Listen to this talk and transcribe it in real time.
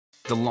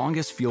The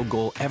longest field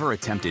goal ever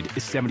attempted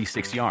is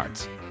 76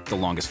 yards. The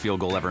longest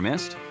field goal ever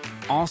missed?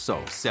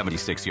 Also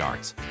 76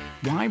 yards.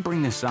 Why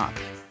bring this up?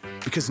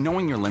 Because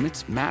knowing your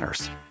limits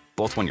matters,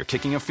 both when you're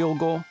kicking a field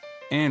goal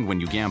and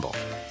when you gamble.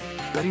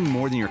 Betting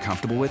more than you're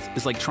comfortable with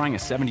is like trying a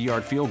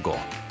 70-yard field goal.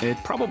 It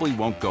probably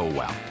won't go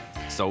well.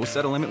 So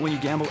set a limit when you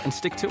gamble and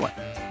stick to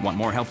it. Want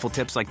more helpful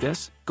tips like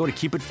this? Go to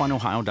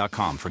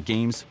keepitfunohio.com for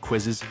games,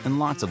 quizzes, and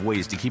lots of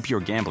ways to keep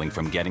your gambling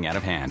from getting out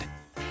of hand.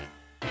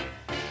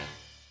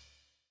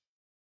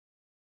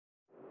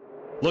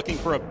 Looking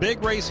for a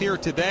big race here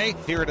today,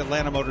 here at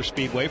Atlanta Motor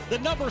Speedway. The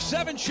number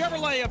 7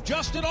 Chevrolet of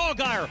Justin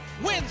Allgaier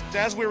wins.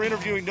 As we were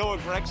interviewing Noah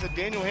Gragson,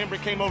 Daniel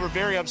Hemrick came over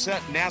very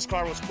upset.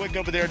 NASCAR was quick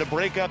over there to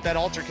break up that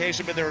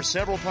altercation, but there were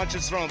several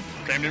punches thrown.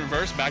 Came in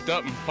reverse, backed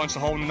up, and punched a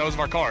hole in the nose of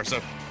our car. So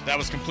that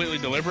was completely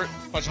deliberate.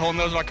 Punched a hole in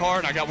the nose of our car,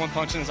 and I got one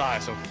punch in his eye,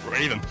 so we're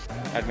even.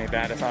 I'd be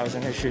bad if I was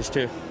in his shoes,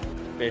 too,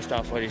 based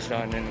off what he's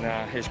done in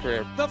his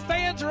career. The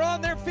fans are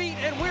on their feet,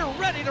 and we're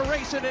ready to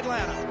race in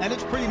Atlanta. And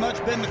it's pretty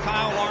much been the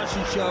Kyle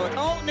Larson show.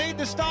 Don't need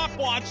the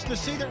stopwatch to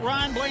see that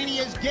Ryan Blaney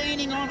is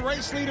gaining on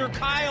race leader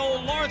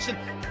Kyle Larson.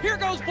 Here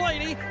goes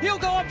Blaney. He'll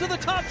go up to the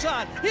top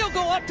side. He'll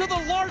go up to the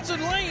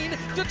Larson lane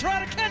to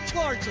try to catch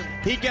Larson.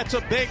 He gets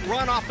a big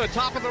run off the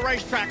top of the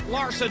racetrack.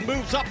 Larson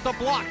moves up the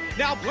block.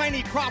 Now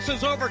Blaney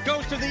crosses over,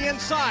 goes to the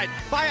inside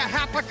by a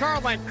half a car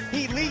length.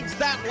 He leads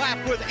that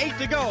lap with 8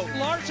 to go.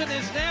 Larson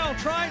is now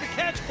trying to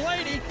catch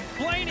Blaney.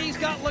 Blaney's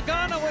got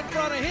Logano in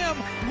front of him.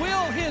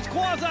 Will his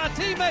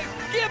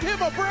quasi-teammate give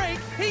him a break?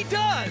 He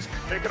does.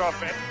 Take it off,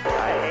 man.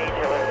 I hate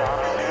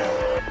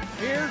Logano.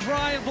 Here's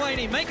Ryan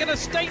Blaney making a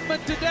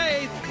statement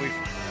today. We've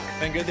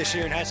been good this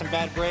year and had some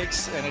bad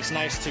breaks, and it's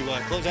nice to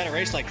close out a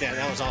race like that.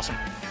 That was awesome.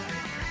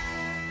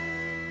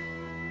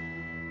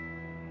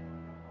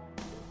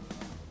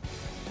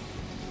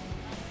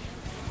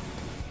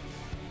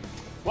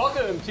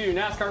 Welcome to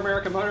NASCAR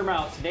America Motor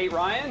Mouths. Nate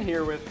Ryan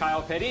here with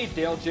Kyle Petty,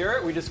 Dale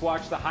Jarrett. We just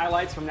watched the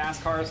highlights from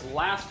NASCAR's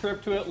last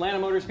trip to Atlanta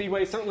Motor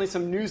Speedway. Certainly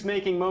some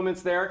news-making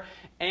moments there,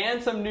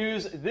 and some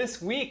news this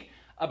week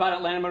about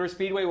Atlanta Motor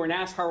Speedway, where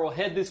NASCAR will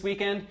head this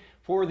weekend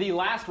for the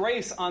last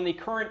race on the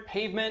current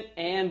pavement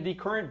and the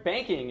current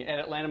banking at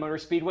Atlanta Motor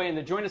Speedway. And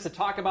to join us to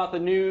talk about the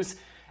news,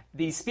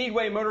 the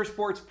Speedway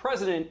Motorsports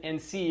President and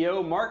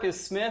CEO,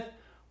 Marcus Smith.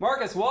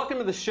 Marcus, welcome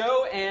to the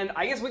show, and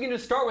I guess we can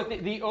just start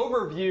with the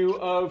overview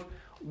of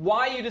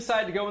why you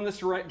decided to go in this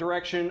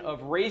direction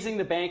of raising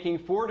the banking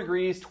 4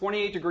 degrees,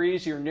 28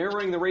 degrees. You're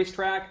narrowing the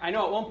racetrack. I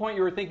know at one point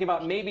you were thinking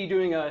about maybe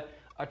doing a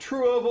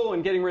true oval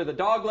and getting rid of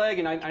the dog leg,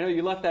 and I know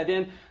you left that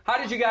in. How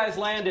did you guys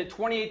land at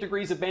 28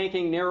 degrees of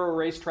banking, narrow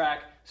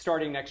racetrack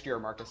starting next year,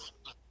 Marcus?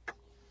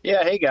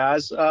 Yeah, hey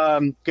guys.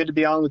 Good to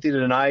be on with you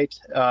tonight.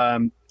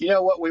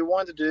 What we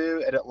wanted to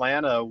do at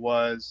Atlanta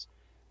was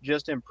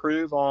just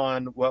improve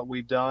on what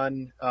we've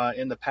done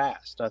in the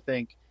past. I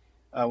think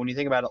when you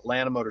think about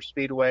Atlanta Motor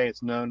Speedway,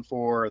 it's known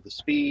for the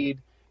speed.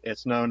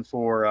 It's known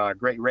for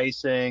great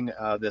racing,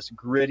 this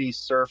gritty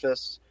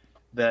surface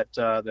that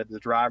the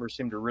drivers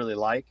seem to really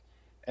like.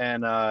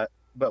 And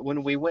but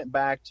when we went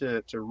back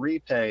to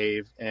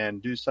repave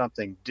and do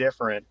something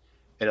different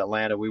at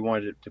Atlanta, we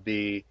wanted it to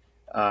be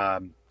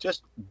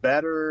just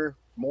better,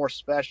 more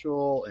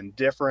special and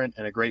different,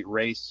 and a great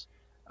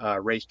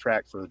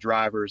racetrack for the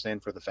drivers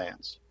and for the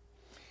fans.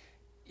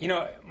 You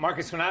know,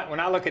 Marcus, when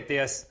I look at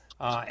this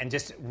and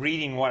just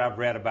reading what I've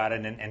read about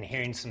it and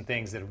hearing some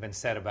things that have been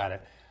said about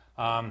it,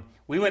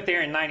 we went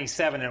there in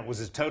 '97 and it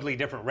was a totally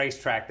different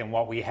racetrack than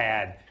what we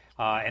had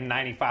in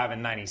 '95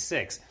 and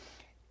 '96.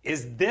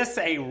 Is this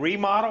a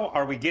remodel?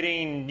 Are we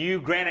getting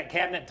new granite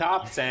cabinet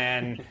tops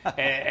and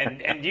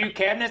new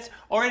cabinets?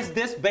 Or is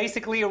this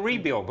basically a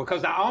rebuild?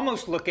 Because I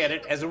almost look at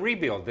it as a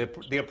rebuild.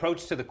 The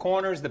approach to the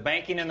corners, the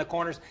banking in the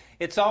corners,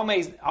 it's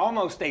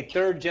almost a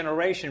third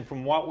generation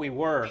from what we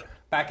were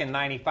back in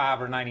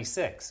 '95 or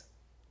 '96.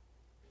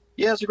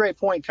 Yeah, that's a great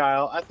point,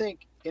 Kyle. I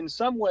think in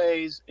some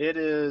ways it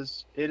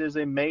is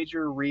a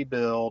major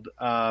rebuild.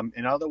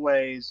 In other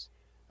ways,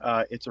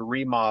 it's a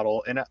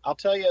remodel. And I'll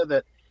tell you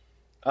that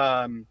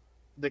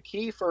the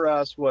key for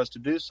us was to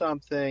do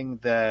something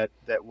that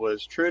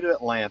was true to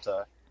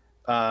Atlanta,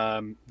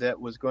 that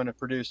was going to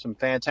produce some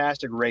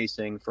fantastic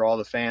racing for all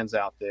the fans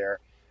out there.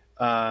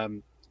 A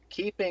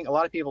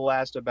lot of people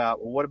asked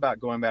about, well, what about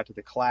going back to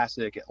the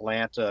classic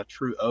Atlanta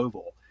true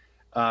oval?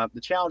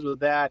 The challenge with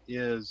that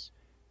is,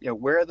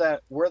 where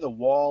the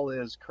wall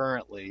is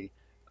currently,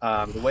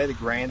 the way the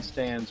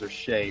grandstands are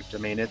shaped. I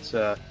mean,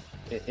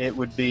 it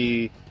would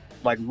be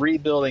like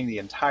rebuilding the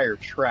entire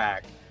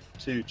track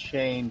to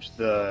change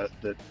the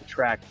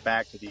track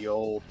back to the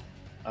old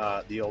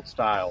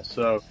style.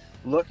 So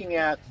looking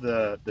at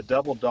the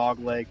double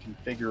dogleg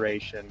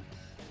configuration,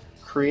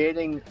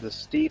 creating the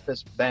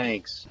steepest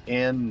banks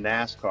in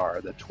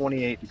NASCAR, the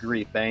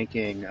 28-degree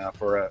banking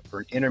for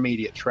an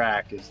intermediate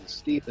track is the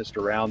steepest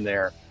around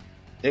there.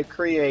 It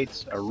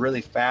creates a really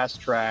fast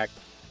track.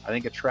 I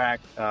think a track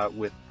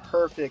with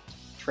perfect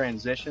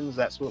transitions.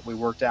 That's what we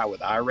worked out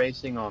with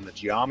iRacing on the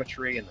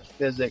geometry and the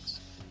physics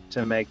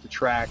to make the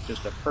track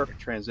just a perfect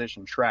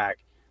transition track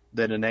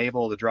that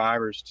enable the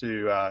drivers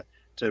to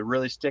to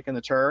really stick in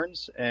the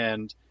turns,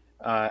 and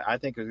I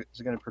think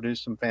it's going to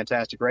produce some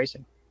fantastic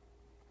racing.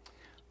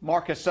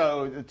 Marcus,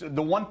 so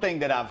the one thing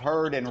that I've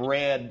heard and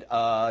read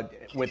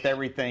with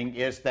everything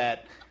is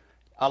that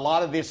a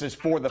lot of this is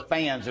for the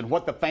fans and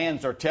what the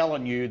fans are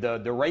telling you,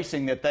 the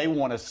racing that they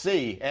want to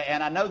see.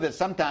 And I know that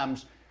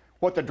sometimes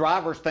what the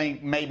drivers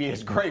think maybe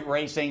is great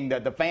racing,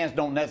 that the fans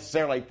don't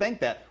necessarily think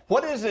that.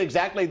 What is it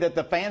exactly that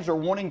the fans are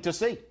wanting to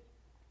see?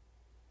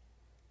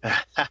 I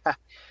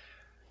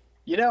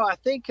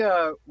think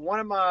one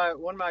of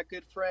my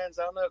good friends,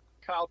 I don't know,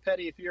 Kyle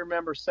Petty, if you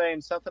remember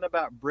saying something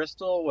about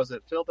Bristol, was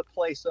it fill the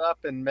place up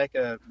and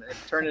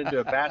turn it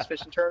into a bass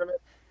fishing tournament?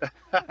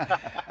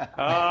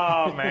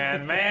 Oh,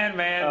 man.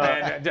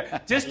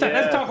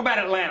 Let's talk about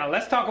Atlanta.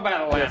 Let's talk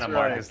about Atlanta,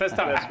 Marcus. Let's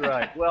talk. That's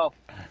right. Well,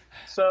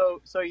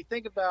 so you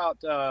think about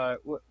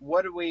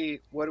what do we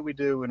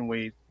do when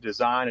we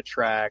design a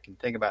track and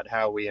think about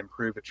how we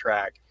improve a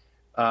track?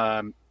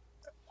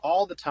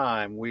 All the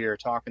time we are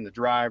talking to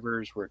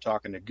drivers, we're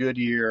talking to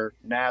Goodyear,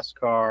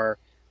 NASCAR,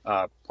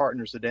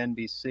 partners at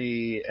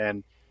NBC,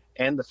 and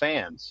the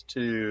fans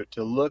to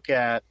look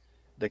at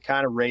the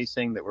kind of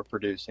racing that we're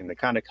producing, the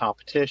kind of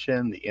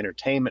competition, the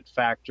entertainment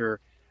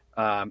factor.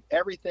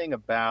 Everything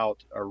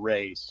about a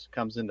race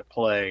comes into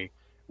play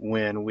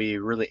when we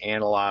really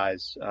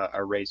analyze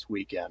a race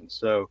weekend.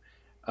 So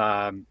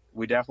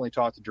we definitely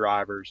talk to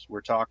drivers.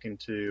 We're talking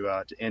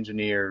to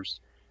engineers,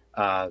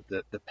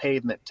 the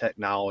pavement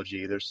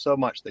technology. There's so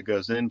much that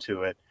goes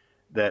into it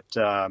that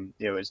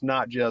it's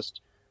not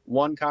just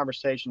one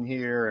conversation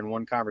here and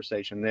one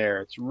conversation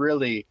there. It's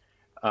really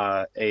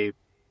a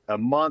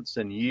months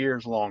and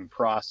years long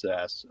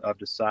process of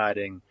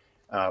deciding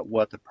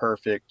what the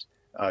perfect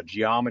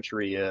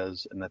geometry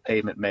is and the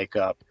pavement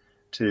makeup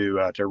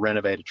to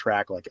renovate a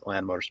track like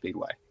Atlanta Motor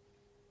Speedway.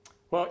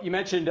 Well, you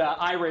mentioned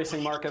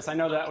iRacing, Marcus. I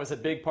know that was a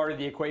big part of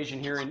the equation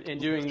here in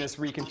doing this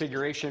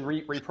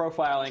reconfiguration,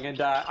 reprofiling.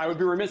 And I would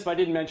be remiss if I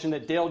didn't mention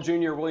that Dale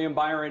Jr., William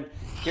Byron,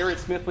 Garrett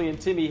Smithley,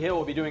 and Timmy Hill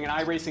will be doing an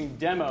iRacing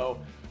demo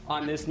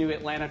on this new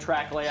Atlanta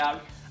track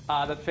layout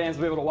that fans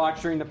will be able to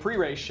watch during the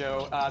pre-race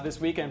show this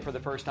weekend for the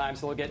first time,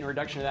 so they'll get an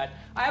introduction to that.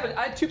 I have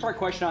a two-part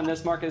question on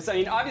this, Marcus. I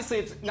mean, obviously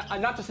it's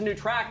not just a new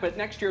track, but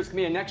next year it's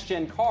going to be a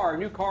next-gen car, a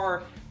new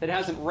car that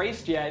hasn't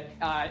raced yet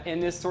in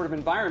this sort of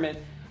environment.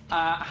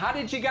 How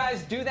did you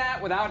guys do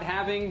that without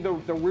having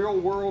the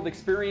real-world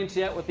experience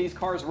yet with these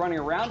cars running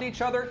around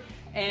each other?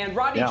 And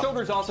Rodney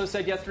Childers also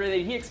said yesterday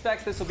that he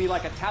expects this will be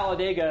like a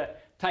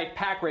Talladega-type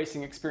pack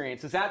racing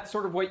experience. Is that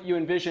sort of what you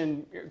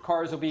envision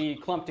cars will be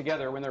clumped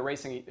together when they're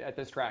racing at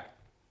this track?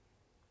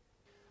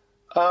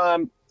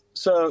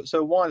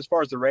 So one, as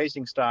far as the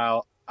racing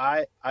style,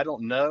 I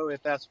don't know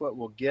if that's what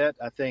we'll get.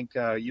 I think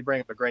you bring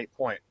up a great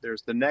point.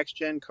 There's the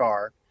next-gen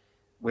car.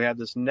 We have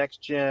this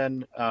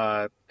next-gen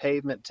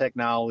pavement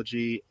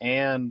technology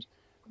and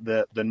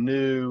the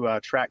new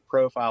track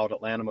profile at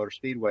Atlanta Motor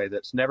Speedway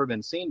that's never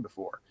been seen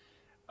before.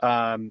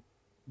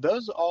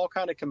 Those all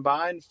kind of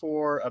combine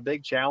for a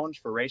big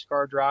challenge for race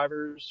car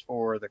drivers,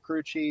 for the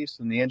crew chiefs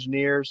and the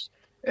engineers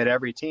at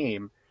every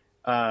team.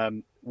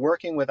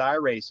 Working with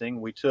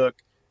iRacing,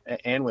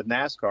 and with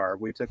NASCAR,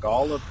 we took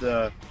all of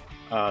the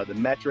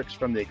metrics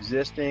from the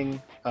existing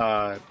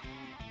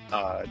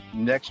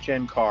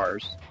next-gen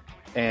cars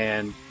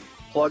and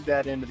plugged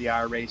that into the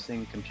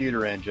iRacing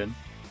computer engine,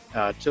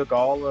 took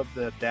all of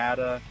the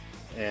data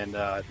and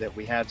that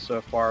we had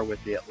so far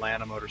with the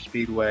Atlanta Motor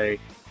Speedway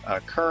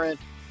current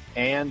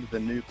and the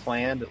new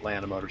planned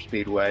Atlanta Motor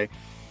Speedway,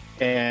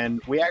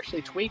 and we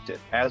actually tweaked it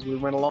as we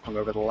went along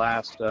over the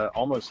last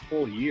almost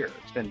full year.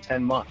 It's been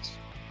 10 months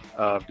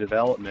of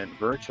development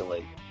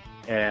virtually,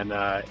 and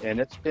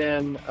it's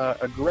been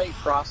a great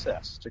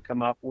process to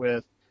come up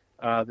with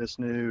this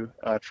new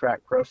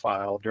track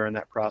profile during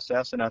that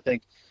process. And I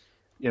think,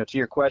 to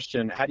your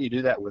question, how do you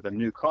do that with a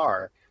new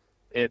car?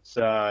 It's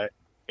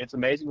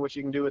amazing what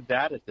you can do with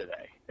data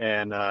today.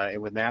 And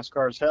with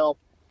NASCAR's help,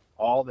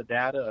 all the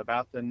data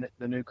about the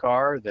new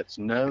car that's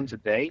known to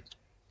date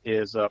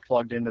is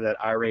plugged into that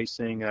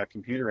iRacing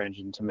computer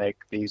engine to make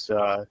these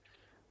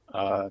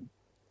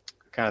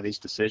these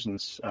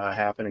decisions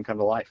happen and come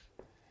to life.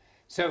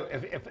 So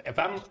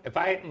if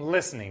I'm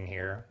listening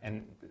here,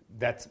 and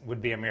that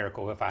would be a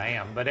miracle if I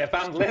am, but if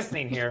I'm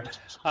listening here,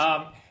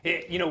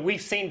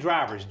 we've seen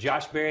drivers,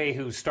 Josh Berry,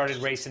 who started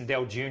racing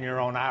Dale Jr.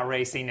 on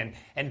iRacing,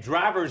 and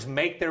drivers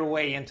make their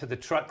way into the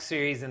Truck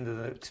Series, into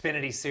the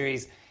Xfinity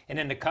Series, and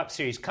in the Cup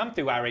Series come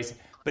through iRacing.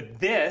 But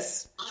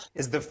this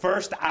is the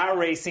first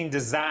iRacing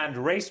designed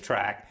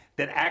racetrack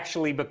that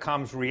actually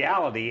becomes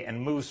reality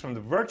and moves from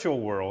the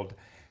virtual world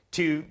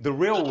to the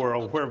real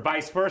world, where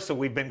vice versa,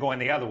 we've been going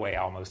the other way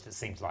almost, it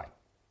seems like.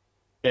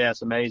 Yeah,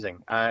 it's amazing.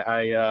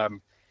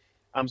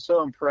 I'm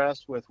so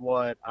impressed with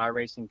what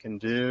iRacing can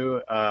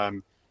do.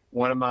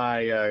 One of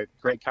my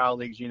great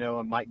colleagues,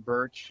 Mike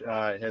Birch,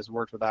 has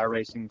worked with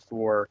iRacing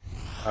for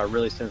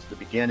really since the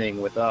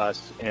beginning with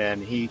us,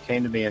 and he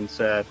came to me and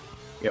said,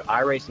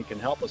 iRacing can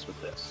help us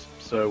with this.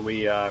 So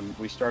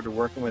we started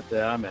working with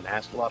them and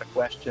asked a lot of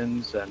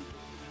questions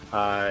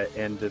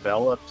and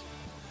developed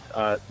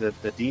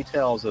the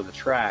details of the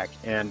track.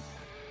 And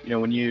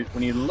when you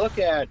look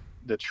at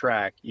the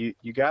track, you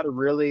got to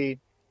really,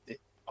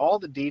 all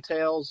the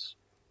details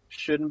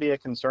shouldn't be a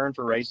concern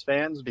for race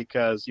fans,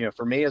 because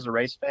for me as a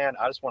race fan,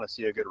 I just want to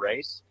see a good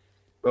race.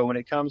 But when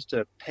it comes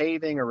to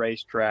paving a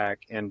racetrack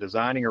and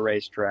designing a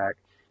racetrack,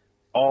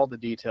 all the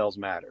details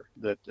matter.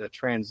 The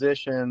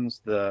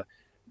transitions, the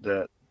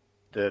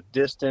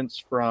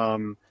distance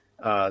from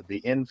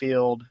the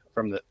infield,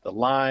 from the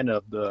line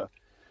of the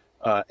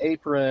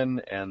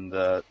apron, and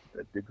the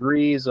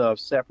degrees of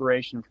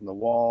separation from the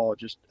wall,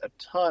 just a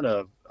ton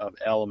of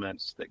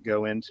elements that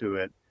go into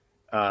it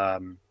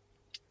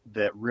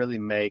that really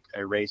make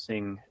a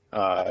racing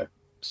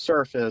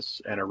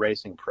surface and a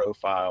racing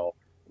profile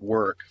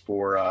work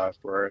for a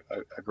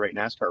great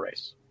NASCAR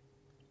race.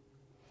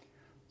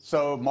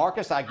 So,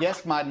 Marcus, I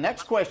guess my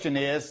next question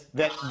is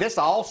that this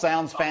all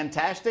sounds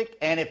fantastic,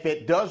 and if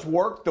it does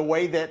work the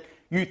way that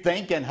you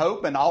think and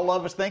hope, and all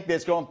of us think that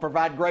it's going to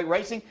provide great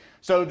racing,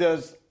 so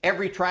does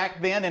every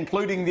track then,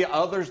 including the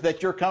others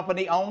that your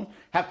company owns,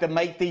 have to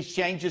make these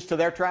changes to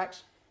their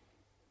tracks?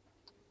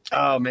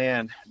 Oh,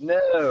 man,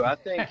 no. I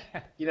think,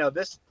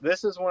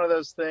 this is one of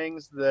those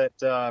things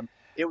that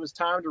it was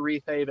time to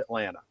repave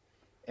Atlanta.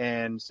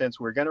 And since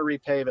we're going to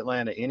repave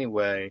Atlanta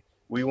anyway,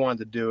 we wanted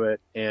to do it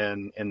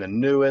in the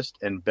newest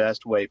and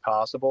best way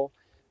possible.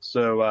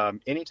 So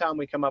anytime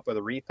we come up with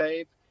a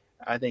repave,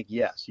 I think,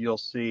 yes, you'll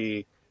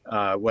see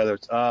whether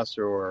it's us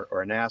or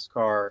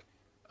NASCAR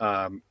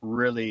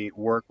really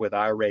work with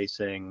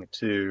iRacing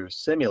to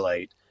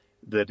simulate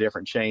the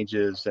different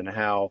changes and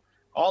how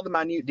all the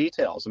minute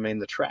details. I mean,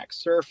 the track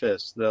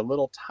surface, the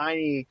little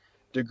tiny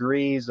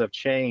degrees of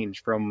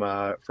change from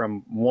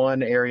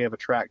one area of a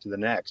track to the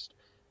next,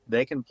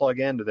 they can plug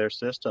into their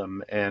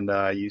system, and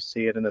you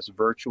see it in this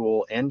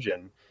virtual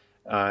engine,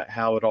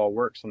 how it all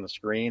works on the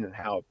screen and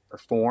how it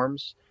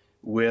performs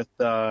with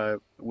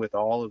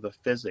all of the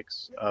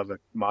physics of a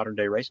modern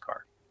day race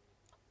car.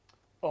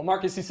 Well,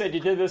 Marcus, you said you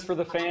did this for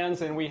the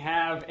fans, and we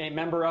have a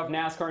member of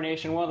NASCAR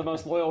Nation, one of the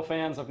most loyal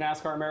fans of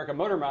NASCAR America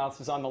Motor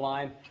Mouths, is on the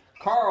line.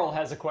 Carl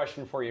has a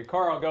question for you.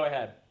 Carl, go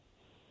ahead.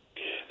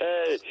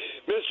 Hey,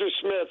 Mr.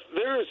 Smith,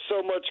 there is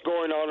so much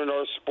going on in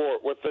our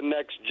sport with the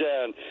next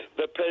gen,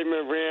 the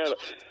pavement Rihanna.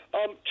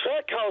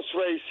 Trackhouse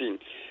racing,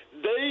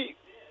 they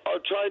are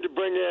trying to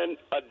bring in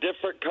a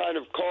different kind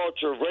of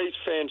culture, race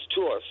fans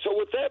to us. So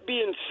with that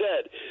being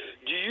said,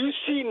 do you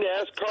see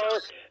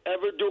NASCAR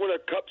ever doing a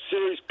Cup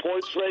Series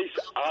points race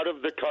out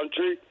of the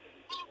country?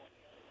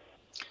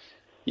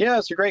 Yeah,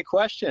 it's a great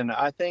question.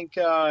 I think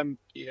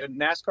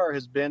NASCAR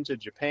has been to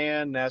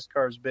Japan.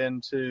 NASCAR has been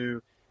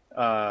to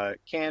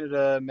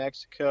Canada,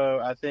 Mexico.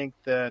 I think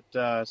that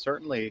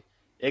certainly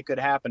it could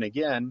happen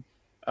again.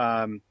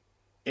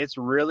 It's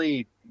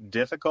really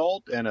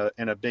difficult and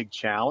a big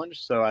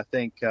challenge. So I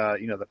think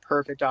the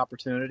perfect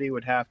opportunity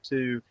would have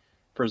to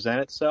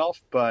present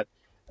itself. But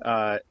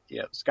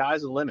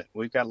sky's the limit.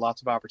 We've got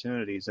lots of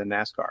opportunities in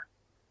NASCAR.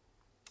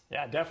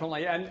 Yeah,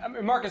 definitely.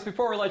 And Marcus,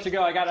 before we let you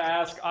go, I got to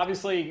ask,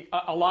 obviously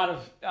a lot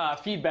of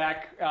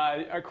feedback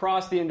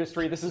across the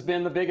industry. This has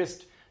been the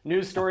biggest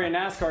news story in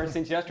NASCAR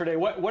since yesterday.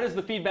 What has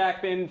the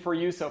feedback been for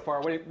you so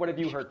far? What have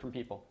you heard from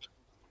people?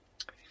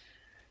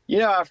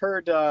 I've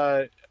heard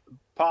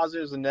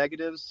positives and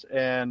negatives,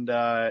 and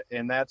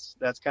that's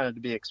kind of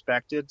to be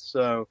expected.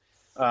 So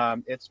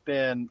it's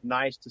been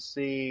nice to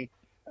see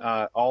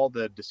all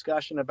the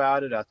discussion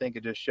about it. I think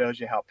it just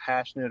shows you how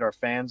passionate our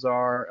fans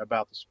are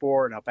about the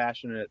sport, and how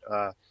passionate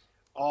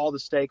all the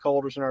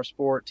stakeholders in our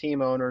sport,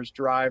 team owners,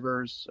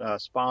 drivers,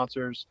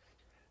 sponsors.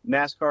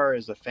 NASCAR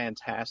is a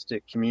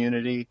fantastic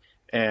community,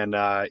 and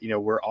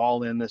we're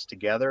all in this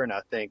together. And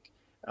I think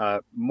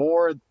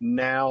more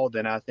now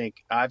than I think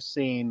I've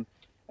seen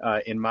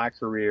in my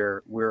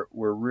career, we're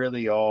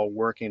really all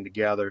working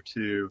together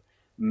to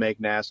make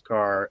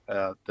NASCAR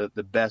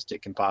the best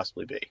it can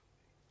possibly be.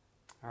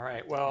 All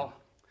right. Well,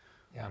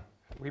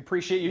 we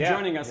appreciate you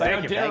joining us. I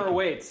know dinner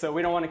awaits, so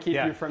we don't want to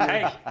keep you from.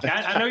 Hey,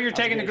 I know you're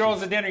taking the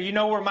girls to dinner. You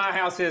know where my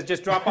house is.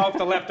 Just drop off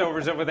the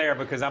leftovers over there,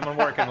 because I'm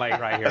working late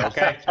right here.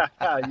 Okay.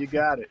 You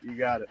got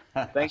it.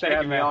 Thanks for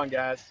having me on,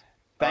 guys.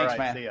 Thanks, right,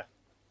 man. See ya.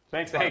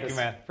 Thanks, Marcus. Thank you,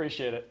 man.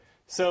 Appreciate it.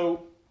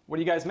 So, what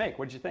do you guys make?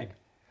 What did you think?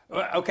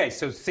 Okay,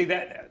 so see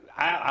that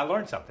I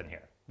learned something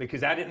here,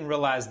 because I didn't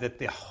realize that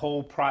the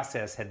whole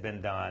process had been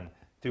done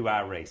through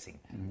iRacing,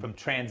 from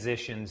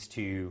transitions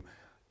to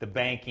the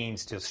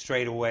bankings to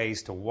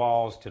straightaways to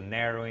walls to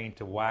narrowing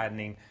to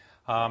widening.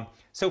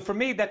 So for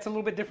me, that's a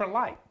little bit different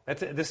light.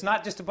 That's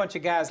not just a bunch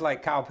of guys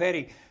like Kyle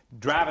Petty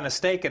driving a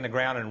stake in the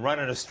ground and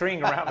running a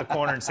string around the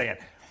corner and saying,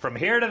 from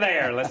here to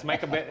there, let's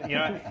make a bit,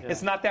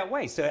 It's not that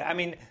way. So, I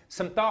mean,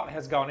 some thought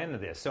has gone into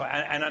this. So,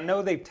 and I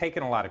know they've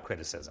taken a lot of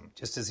criticism,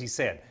 just as he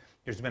said.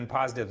 There's been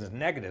positives and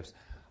negatives.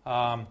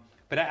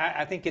 But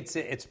I think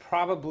it's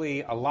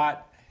probably a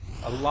lot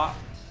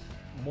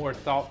more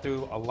thought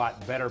through, a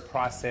lot better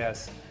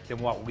process than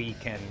what we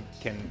can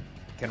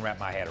wrap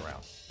my head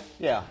around.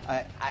 Yeah,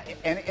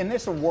 and in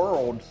this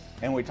world,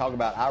 and we talk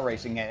about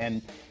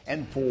iRacing,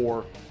 and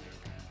for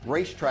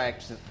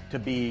racetracks to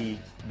be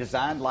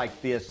designed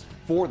like this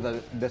for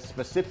the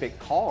specific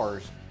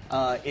cars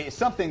is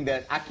something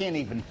that I can't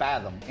even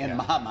fathom in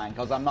my mind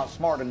because I'm not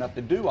smart enough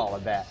to do all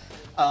of that.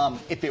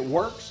 If it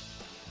works,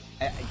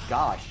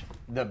 gosh,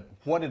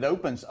 what it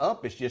opens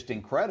up is just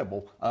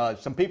incredible.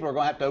 Some people are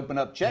going to have to open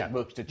up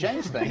checkbooks to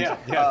change things.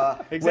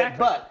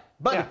 Exactly.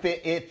 But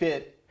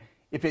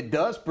if it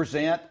does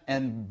present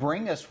and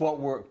bring us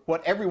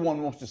what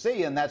everyone wants to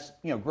see, and that's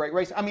great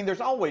race. I mean,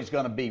 there's always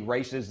going to be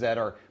races that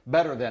are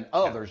better than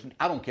others.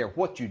 I don't care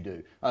what you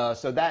do.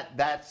 So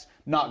that's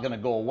not going to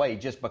go away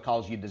just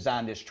because you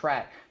designed this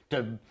track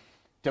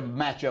to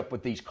match up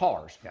with these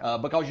cars,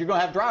 because you're going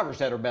to have drivers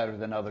that are better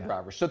than other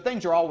drivers. So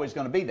things are always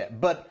going to be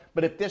that. But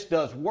if this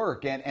does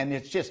work, and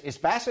it's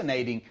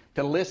fascinating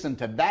to listen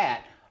to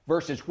that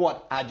versus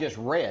what I just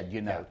read,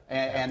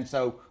 And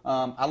so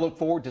I look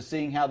forward to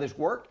seeing how this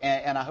works,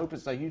 and I hope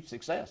it's a huge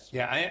success.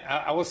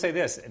 Yeah, I will say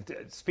this.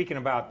 Speaking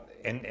about,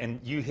 and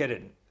you hit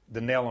it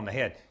the nail on the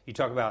head. You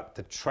talk about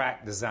the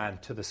track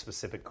designed to the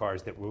specific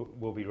cars that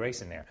will be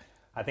racing there.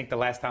 I think the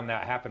last time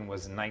that happened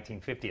was in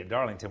 1950 at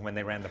Darlington when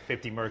they ran the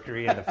 50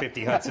 Mercury and the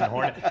 50 Hudson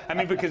Hornet. I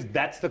mean, because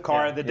that's the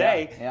car of the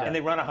day, and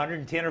they run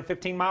 110 or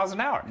 15 miles an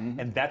hour. Mm-hmm.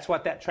 And that's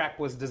what that track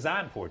was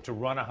designed for, to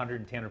run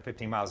 110 or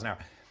 15 miles an hour.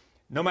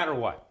 No matter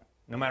what.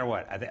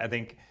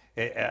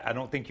 I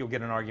don't think you'll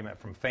get an argument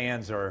from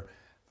fans or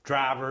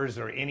drivers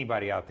or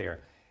anybody out there.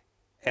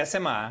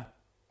 SMI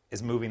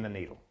is moving the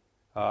needle.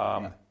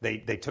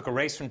 They took a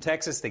race from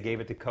Texas, they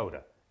gave it to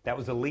COTA. That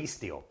was a lease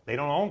deal. They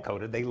don't own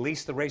COTA. They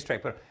leased the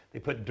racetrack. But they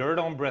put dirt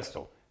on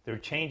Bristol. They're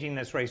changing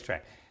this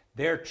racetrack.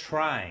 They're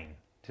trying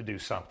to do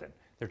something.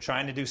 They're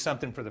trying to do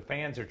something for the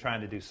fans. They're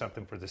trying to do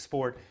something for the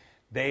sport.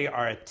 They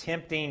are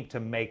attempting to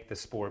make the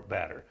sport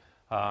better.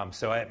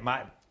 So at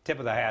my tip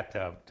of the hat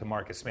to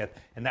Marcus Smith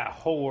and that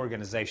whole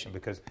organization,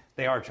 because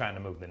they are trying to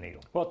move the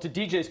needle. Well, to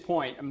DJ's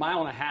point, 1.5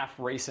 mile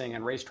racing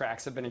and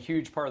racetracks have been a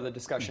huge part of the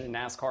discussion in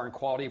NASCAR and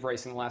quality of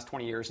racing in the last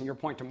 20 years. And your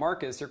point to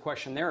Marcus, your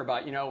question there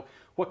about,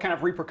 what kind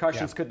of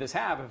repercussions could this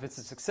have if it's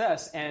a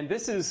success? And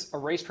this is a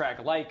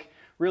racetrack like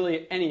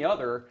really any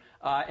other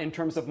in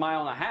terms of 1.5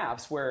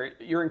 miles, where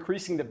you're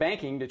increasing the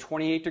banking to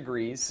 28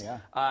 degrees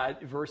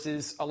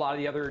versus a lot of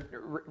the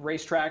other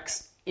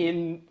racetracks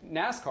in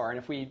NASCAR. And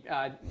if we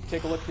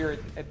take a look here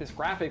at this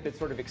graphic that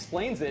sort of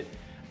explains it,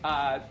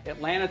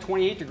 Atlanta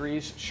 28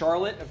 degrees,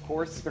 Charlotte, of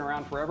course, has been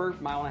around forever,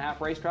 1.5 mile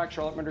racetrack,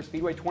 Charlotte Motor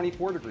Speedway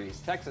 24 degrees,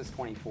 Texas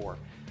 24,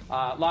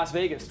 Las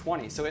Vegas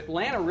 20. So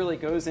Atlanta really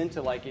goes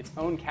into like its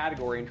own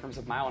category in terms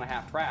of 1.5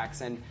 mile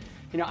tracks. And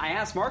I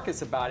asked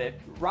Marcus about it.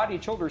 Rodney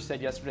Childers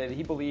said yesterday that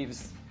he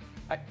believes,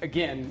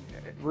 again,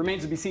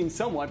 remains to be seen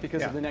somewhat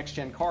because of the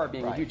next-gen car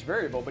being a huge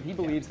variable, but he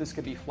believes this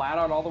could be flat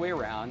out all the way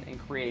around and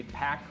create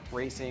pack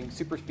racing,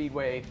 super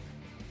speedway,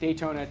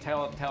 Daytona,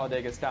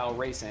 Talladega-style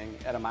racing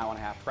at a 1.5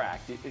 mile track.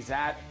 Is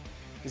that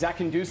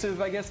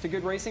conducive, I guess, to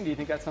good racing? Do you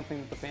think that's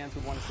something that the fans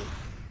would want to see?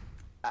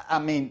 I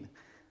mean,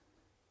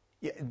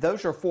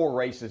 those are 4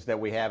 races that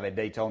we have at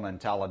Daytona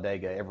and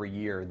Talladega every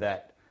year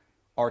that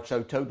are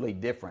so totally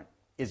different.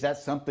 Is that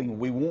something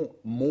we want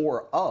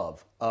more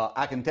of?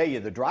 I can tell you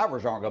the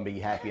drivers aren't going to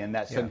be happy in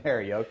that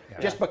scenario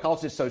just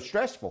because it's so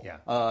stressful.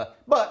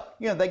 But,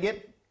 they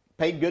get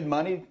paid good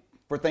money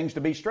for things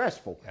to be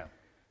stressful.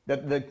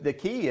 The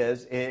key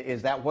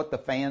is that what the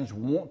fans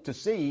want to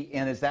see,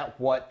 and is that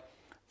what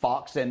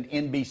Fox and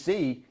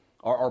NBC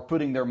are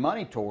putting their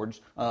money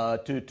towards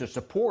to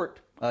support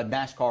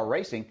NASCAR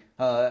racing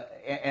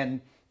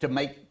and to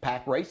make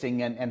pack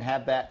racing and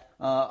have that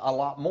a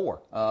lot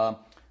more.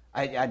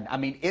 I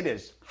mean, it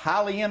is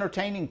highly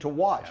entertaining to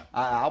watch.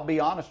 I'll be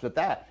honest with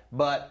that.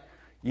 But,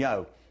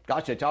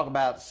 gosh, they talk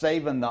about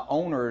saving the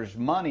owners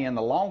money in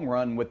the long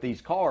run with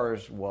these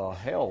cars. Well,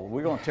 hell,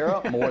 we're going to tear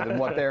up more than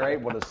what they're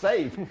able to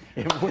save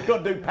if we're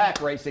going to do pack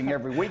racing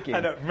every weekend. I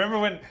know. Remember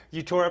when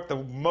you tore up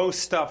the most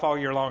stuff all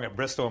year long at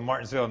Bristol and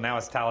Martinsville, and now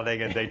it's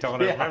Talladega and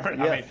Daytona? Remember?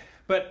 Yes. I mean,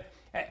 but,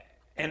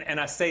 and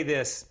I say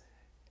this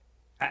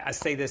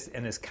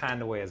in as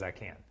kind a way as I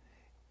can.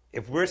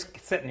 If we're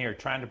sitting here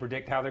trying to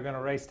predict how they're going to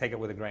race, take it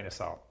with a grain of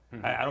salt.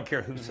 Mm-hmm. I don't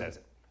care who says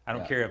it. I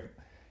don't care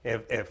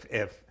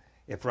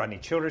if Rodney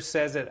Childers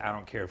says it. I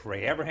don't care if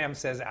Ray Abraham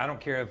says it. I don't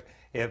care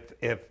if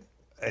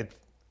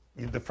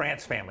the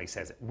France family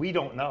says it. We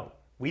don't know.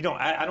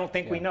 I don't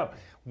think we know.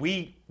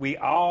 We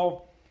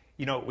all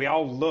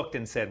looked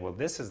and said, well,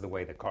 this is the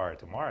way the car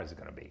tomorrow is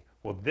going to be.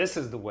 Well, this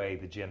is the way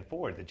the Gen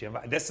 4, the Gen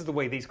 5, this is the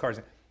way these cars.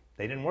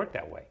 They didn't work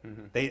that way.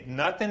 Mm-hmm.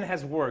 Nothing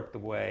has worked the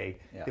way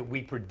that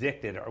we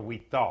predicted or we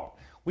thought.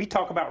 We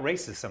talk about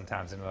races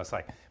sometimes, and it's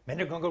like, man,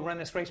 they're going to go run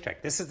this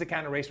racetrack. This is the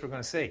kind of race we're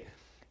going to see.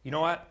 You know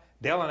what?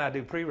 Dale and I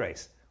do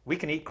pre-race. We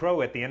can eat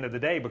crow at the end of the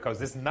day because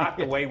this is not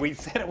the way we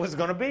said it was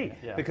going to be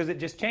because it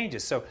just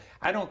changes. So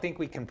I don't think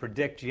we can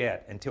predict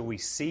yet until we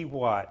see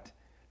what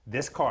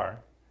this car,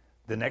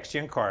 the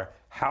next-gen car,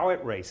 how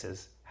it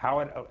races, how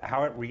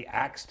it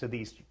reacts to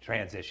these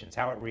transitions,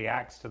 how it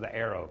reacts to the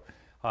aero.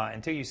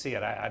 Until you see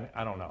it,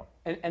 I don't know.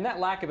 And that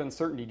lack of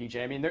uncertainty,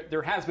 DJ, I mean,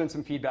 there has been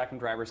some feedback from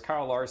drivers.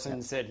 Kyle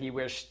Larson said he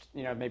wished,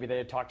 maybe they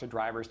had talked to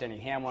drivers. Denny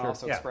Hamlin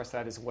also expressed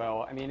that as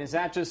well. I mean, is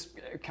that just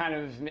kind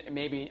of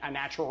maybe a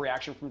natural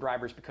reaction from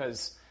drivers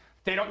because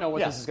they don't know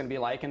what this is going to be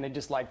like, and they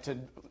just like to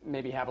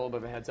maybe have a little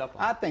bit of a heads up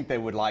on it? I think they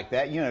would like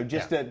that,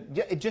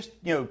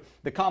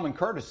 the common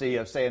courtesy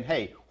of saying,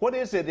 hey, what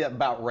is it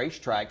about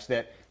racetracks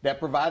that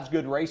provides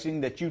good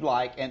racing that you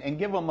like, and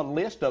give them a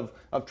list of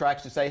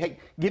tracks to say, hey,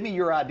 give me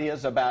your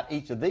ideas about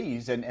each of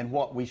these and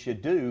what we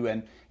should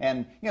do,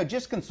 and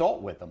just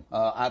consult with them,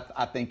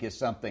 I think is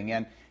something.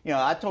 And,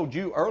 I told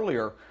you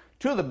earlier,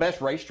 two of the best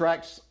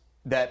racetracks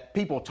that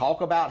people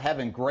talk about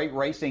having great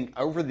racing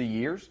over the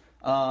years,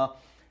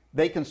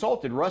 they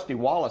consulted Rusty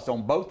Wallace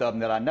on both of them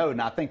that I know, and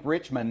I think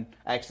Richmond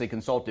actually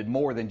consulted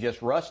more than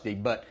just Rusty,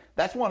 but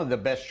that's one of the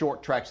best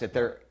short tracks that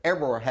there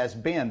ever has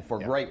been for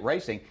great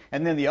racing.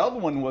 And then the other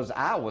one was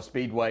Iowa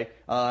Speedway,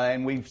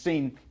 and we've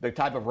seen the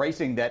type of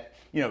racing that,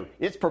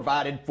 it's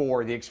provided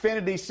for the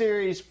Xfinity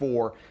Series,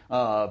 for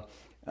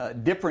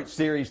different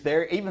series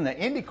there, even the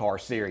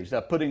IndyCar series,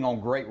 putting on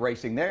great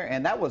racing there,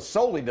 and that was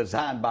solely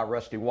designed by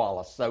Rusty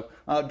Wallace. So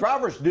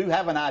drivers do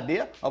have an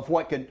idea of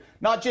what can,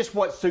 not just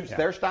what suits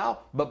their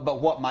style,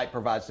 but what might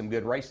provide some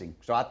good racing.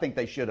 So I think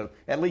they should have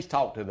at least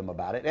talked to them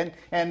about it.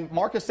 And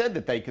Marcus said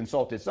that they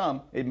consulted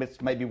some. It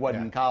maybe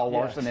wasn't Kyle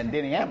Larson and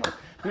Denny Hamlin.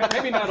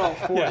 Maybe not all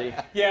 40.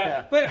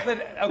 But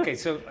okay,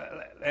 so,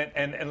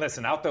 and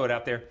listen, I'll throw it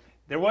out there.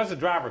 There was a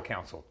driver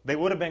council. They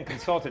would have been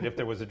consulted if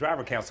there was a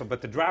driver council, but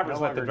the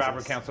drivers let the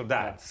driver council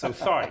die. So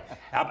sorry.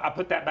 I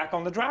put that back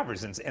on the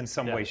drivers in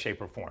some way,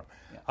 shape, or form.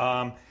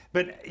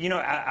 But,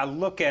 I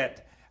look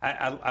at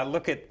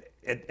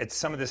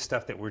some of this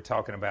stuff that we're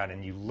talking about,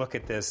 and you look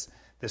at this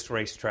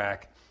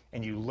racetrack,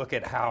 and you look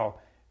at how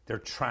they're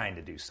trying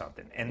to do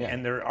something.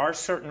 And there are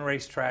certain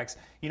racetracks,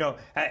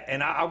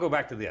 and I'll go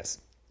back to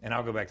this.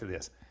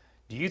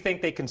 Do you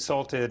think they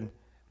consulted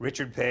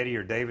Richard Petty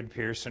or David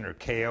Pearson or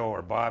Cale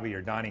or Bobby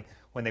or Donnie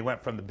when they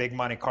went from the big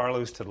Monte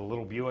Carlos to the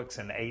little Buicks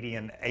in 80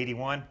 and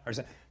 81?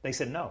 They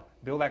said, no,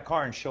 build that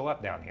car and show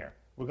up down here.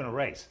 We're going to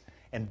race.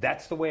 And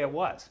that's the way it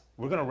was.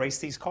 We're going to race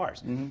these cars.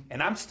 Mm-hmm.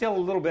 And I'm still a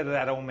little bit of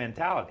that old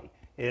mentality,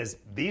 is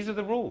these are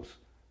the rules.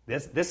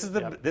 This is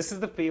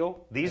the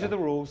field. These are the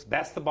rules.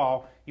 That's the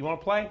ball. You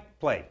want to play?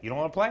 Play. You don't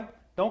want to play?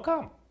 Don't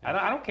come.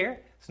 I don't care.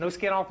 It's no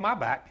skin off my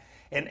back.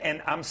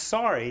 And I'm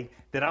sorry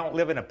that I don't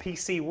live in a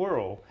PC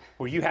world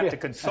where you have to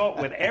consult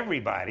with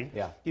everybody.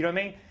 You know what I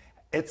mean?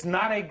 It's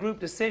not a group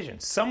decision.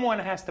 Someone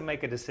has to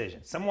make a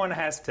decision. Someone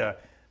has to,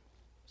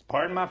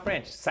 pardon my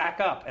French, sack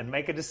up and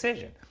make a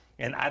decision.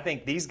 And I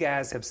think these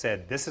guys have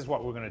said, this is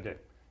what we're going to do.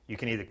 You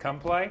can either come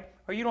play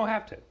or you don't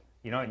have to.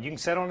 You can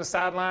sit on the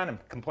sideline and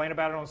complain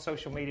about it on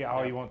social media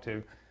all you want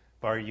to,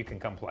 or you can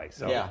come play.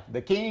 So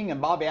the King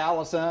and Bobby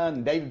Allison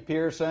and David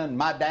Pearson,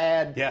 my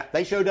dad,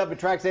 they showed up at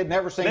tracks they'd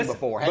never seen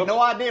before. Had no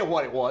idea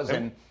what it was,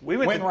 and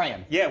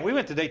ran. Yeah, we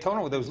went to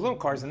Daytona with those little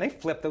cars, and they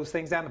flipped those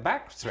things down the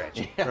back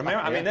stretch. Remember?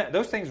 I mean,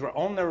 those things were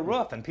on their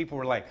roof, and people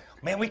were like,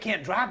 man, we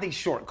can't drive these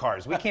short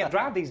cars. We can't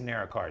drive these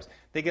narrow cars.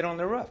 They get on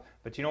their roof.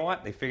 But you know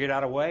what? They figured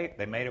out a way.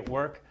 They made it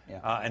work.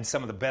 And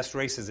some of the best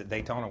races at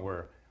Daytona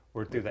were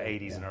through the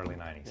 80s and early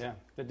 90s. Yeah,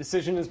 the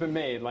decision has been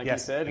made, like you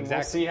said, and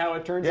we'll see how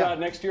it turns out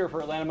next year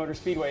for Atlanta Motor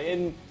Speedway.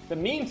 In the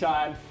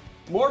meantime,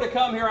 more to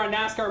come here on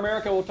NASCAR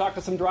America. We'll talk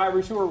to some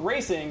drivers who are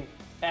racing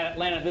at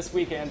Atlanta this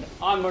weekend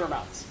on Motor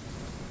Mouths.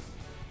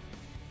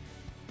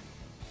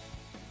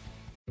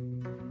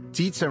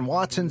 Dietz &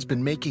 Watson's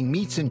been making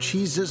meats and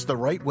cheeses the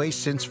right way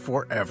since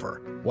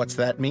forever. What's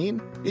that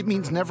mean? It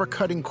means never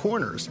cutting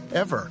corners,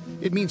 ever.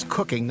 It means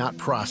cooking, not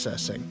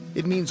processing.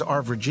 It means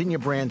our Virginia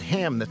brand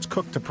ham that's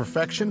cooked to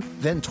perfection,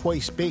 then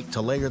twice baked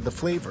to layer the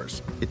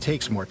flavors. It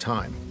takes more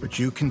time, but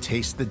you can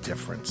taste the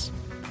difference.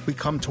 We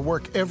come to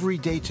work every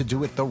day to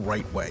do it the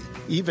right way,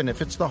 even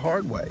if it's the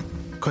hard way.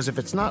 Because if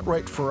it's not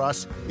right for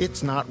us,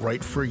 it's not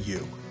right for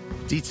you.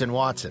 Dietz &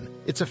 Watson,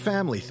 it's a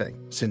family thing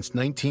since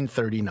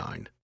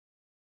 1939.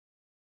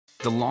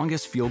 The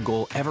longest field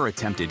goal ever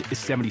attempted is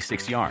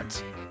 76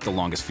 yards. The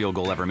longest field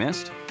goal ever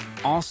missed?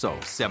 Also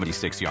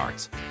 76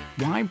 yards.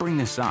 Why bring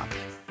this up?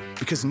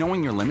 Because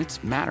knowing your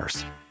limits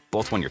matters,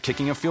 both when you're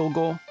kicking a field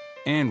goal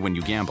and when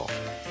you gamble.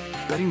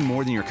 Betting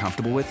more than you're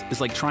comfortable with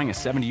is like trying a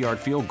 70-yard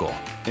field goal.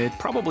 It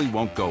probably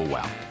won't go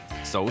well.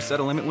 So set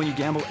a limit when you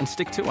gamble and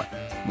stick to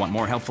it. Want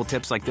more helpful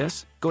tips like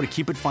this? Go to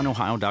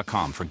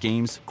keepitfunohio.com for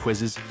games,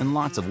 quizzes, and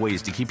lots of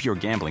ways to keep your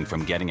gambling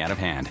from getting out of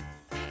hand.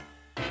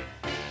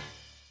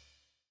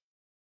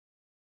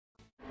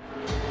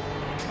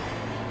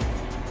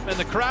 And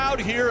the crowd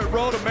here at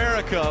Road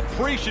America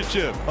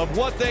appreciative of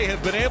what they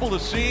have been able to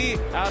see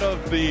out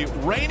of the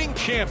reigning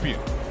champion.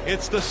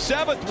 It's the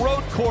 7th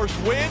road course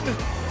win.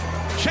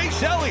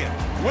 Chase Elliott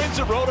wins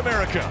at Road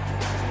America.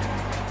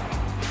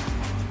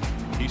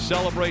 He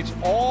celebrates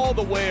all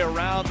the way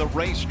around the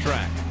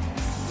racetrack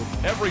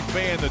with every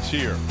fan that's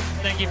here.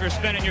 Thank you for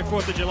spending your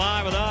 4th of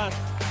July with us.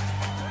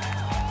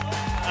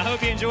 I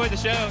hope you enjoyed the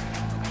show.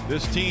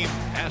 This team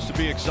has to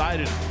be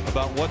excited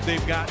about what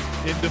they've got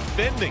in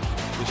defending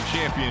this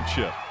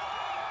championship.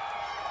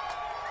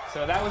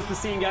 So that was the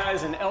scene,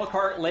 guys, in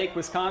Elkhart Lake,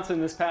 Wisconsin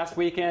this past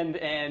weekend,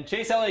 and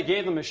Chase Elliott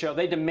gave them a show.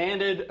 They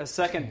demanded a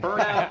second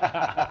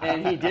burnout,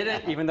 and he did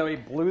it, even though he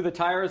blew the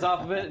tires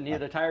off of it and he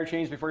had a tire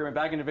change before he went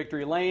back into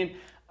victory lane.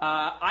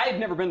 I had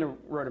never been to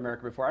Road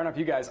America before. I don't know if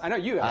you guys, I know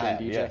you have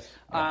been, DJ.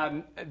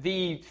 Yes.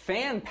 The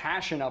fan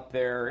passion up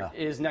there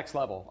is next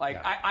level.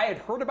 I had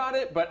heard about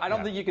it, but I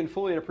don't think you can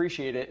fully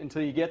appreciate it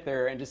until you get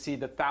there and just see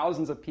the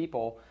thousands of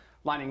people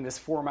lining this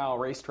 4-mile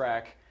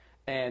racetrack.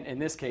 And in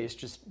this case,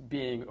 just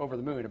being over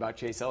the moon about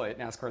Chase Elliott,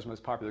 NASCAR's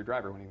most popular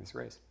driver, winning this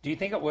race. Do you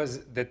think it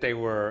was that they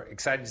were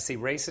excited to see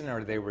racing,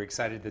 or they were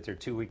excited that their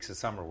 2 weeks of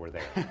summer were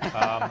there?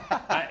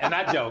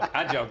 I joke.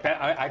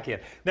 I kid.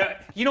 Now,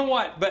 you know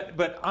what?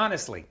 But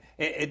honestly,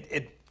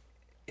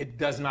 it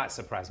does not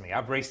surprise me.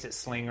 I've raced at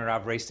Slinger.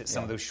 I've raced at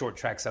some of those short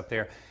tracks up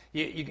there.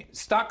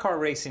 Stock car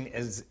racing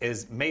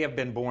may have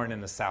been born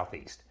in the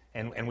Southeast,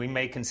 and we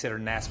may consider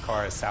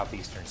NASCAR a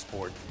Southeastern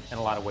sport in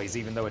a lot of ways,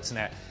 even though it's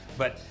not.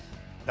 But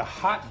the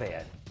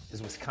hotbed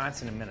is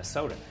Wisconsin and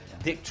Minnesota.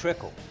 Dick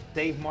Trickle,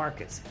 Dave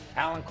Marcus,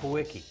 Alan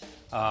Kowicki,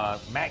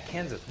 Matt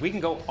Kenseth. We can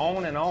go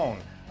on and on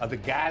of the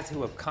guys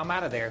who have come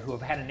out of there who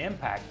have had an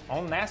impact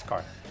on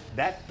NASCAR.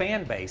 That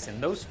fan base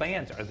and those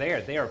fans are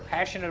there. They are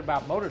passionate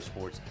about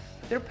motorsports,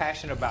 but they're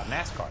passionate about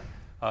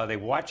NASCAR. They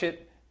watch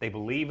it, they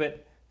believe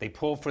it, they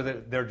pull for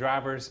their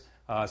drivers.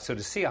 So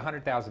to see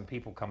 100,000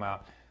 people come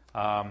out,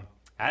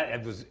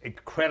 it was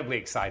incredibly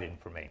exciting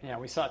for me. Yeah,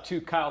 we saw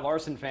 2 Kyle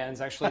Larson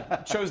fans actually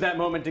chose that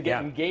moment to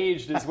get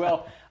engaged as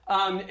well.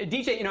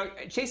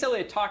 DJ, Chase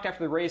Elliott talked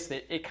after the race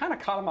that it kind of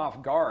caught him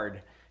off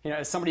guard.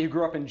 As somebody who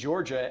grew up in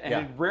Georgia and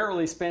had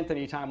rarely spent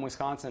any time in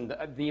Wisconsin,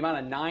 the amount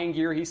of 9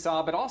 gear he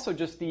saw, but also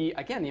just the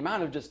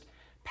amount of just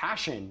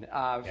passion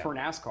for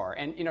NASCAR.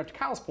 And, to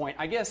Kyle's point,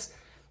 I guess,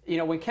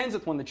 when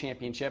Kenseth won the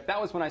championship, that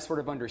was when I sort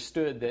of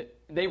understood that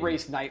they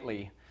race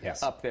nightly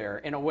up there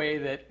in a way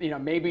that,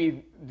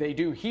 maybe they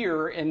do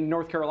here in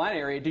North Carolina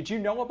area. Did you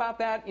know about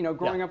that?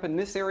 Growing up in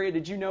this area,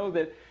 did you know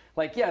that,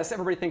 yes,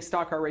 everybody thinks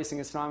stock car racing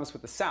is synonymous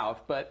with the South,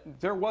 but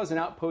there was an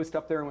outpost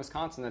up there in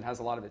Wisconsin that has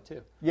a lot of it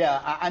too. Yeah,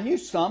 I knew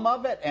some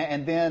of it,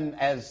 and then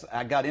as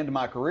I got into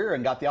my career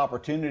and got the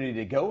opportunity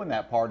to go in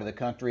that part of the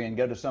country and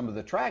go to some of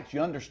the tracks,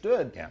 you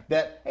understood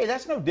that, hey,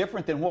 that's no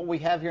different than what we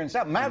have here in the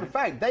South. Matter of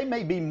fact, they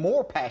may be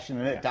more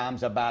passionate at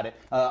times about it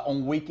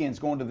on weekends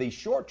going to these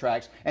short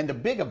tracks, and the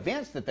big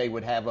events that they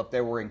would have up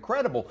there were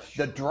incredible.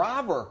 The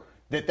driver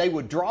that they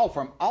would draw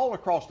from all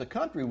across the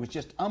country was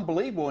just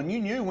unbelievable. And you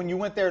knew when you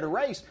went there to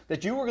race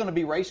that you were going to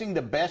be racing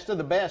the best of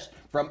the best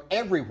from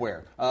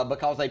everywhere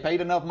because they paid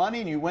enough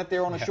money and you went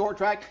there on a short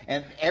track,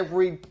 and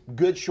every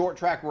good short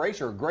track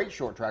racer, great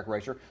short track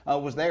racer,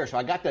 was there. So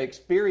I got to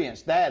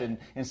experience that and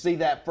see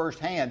that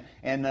firsthand.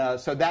 And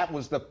so that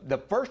was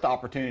the first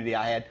opportunity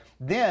I had.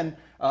 Then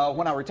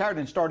when I retired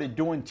and started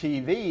doing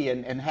TV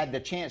and had the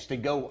chance to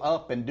go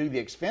up and do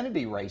the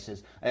Xfinity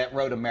races at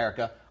Road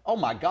America, oh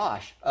my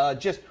gosh,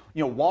 just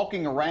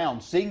walking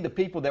around, seeing the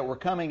people that were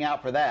coming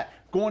out for that,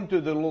 going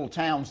to the little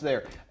towns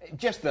there,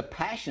 just the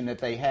passion that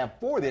they have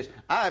for this.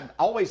 I've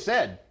always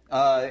said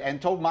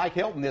and told Mike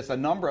Hilton this a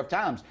number of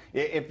times,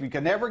 if you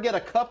can ever get a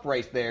cup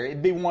race there,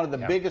 it'd be one of the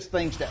biggest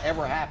things to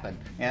ever happen.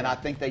 And I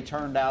think they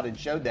turned out and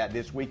showed that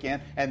this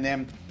weekend. And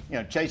then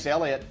Chase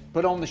Elliott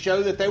put on the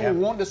show that they were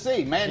wanting to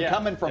see.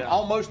 Coming from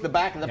almost the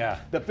back of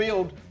the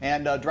field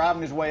and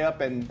driving his way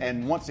up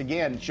and once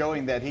again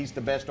showing that he's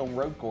the best on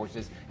road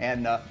courses.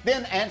 And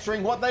then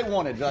answering what they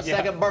wanted, a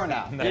second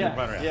burnout.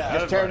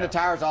 Just tearing the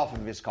tires off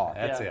of his car.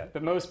 That's it. The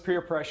most peer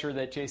pressure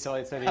that Chase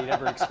Elliott said he'd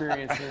ever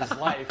experienced in his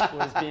life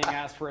was being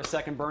asked for a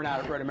second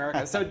burnout at Road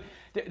America. So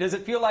does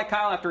it feel like,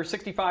 Kyle, after a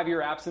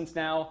 65-year absence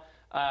now,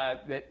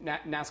 that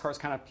NASCAR's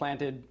kind of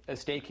planted a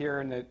stake here,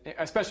 and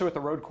especially with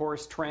the road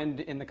course trend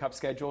in the Cup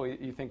schedule,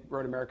 you think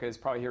Road America is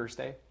probably here to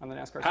stay on the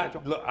NASCAR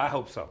schedule? Look, I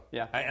hope so.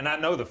 Yeah, and I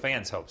know the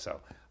fans hope so.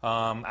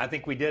 I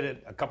think we did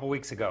it a couple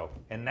weeks ago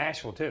in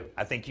Nashville too.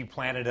 I think you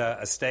planted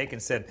a stake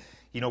and said,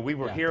 we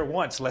were here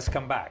once, let's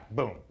come back.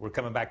 Boom, we're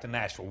coming back to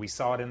Nashville. We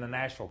saw it in the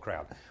Nashville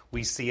crowd.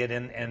 We see it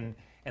in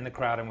the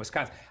crowd in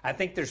Wisconsin. I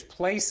think there's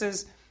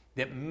places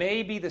that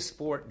maybe the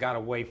sport got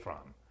away from,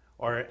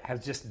 or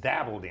has just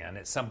dabbled in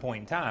at some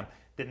point in time,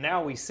 that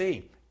now we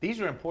see these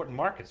are important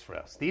markets for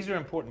us. These are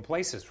important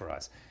places for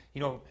us.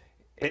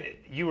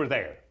 You were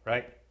there,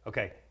 right?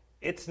 Okay.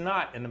 It's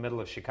not in the middle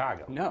of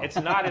Chicago. No. It's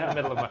not in the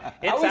middle of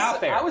it's out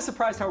there. I was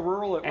surprised how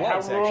rural it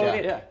was.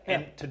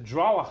 And to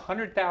draw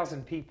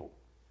 100,000 people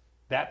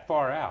that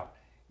far out,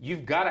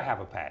 you've got to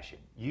have a passion.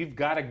 You've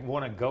got to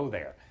want to go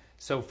there.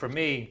 So for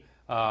me,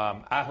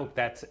 I hope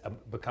that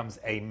becomes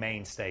a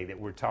mainstay, that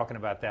we're talking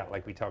about that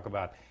like we talk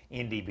about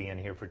Indy being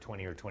here for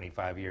 20 or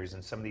 25 years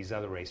and some of these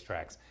other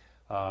racetracks,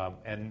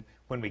 and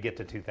when we get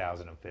to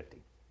 2050.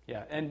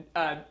 Yeah, and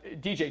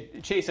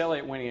DJ, Chase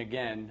Elliott winning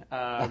again,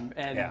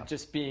 and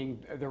just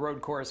being the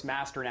road course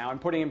master now and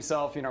putting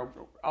himself,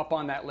 up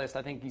on that list.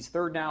 I think he's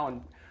third now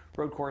in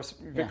road course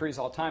victories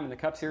all time in the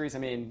Cup Series. I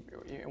mean,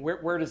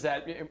 where does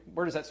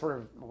that sort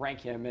of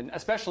rank him? And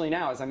especially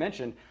now, as I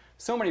mentioned,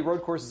 so many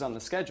road courses on the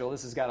schedule,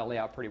 this has got to lay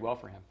out pretty well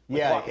for him.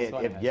 Yeah,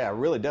 it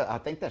really does. I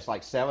think that's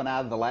like 7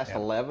 out of the last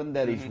 11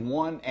 that he's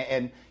won.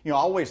 And I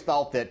always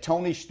thought that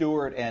Tony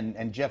Stewart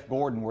and Jeff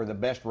Gordon were the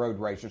best road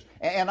racers.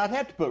 And I'd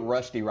have to put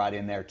Rusty right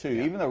in there, too,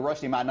 even though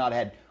Rusty might not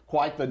have had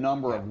quite the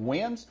number of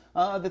wins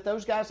that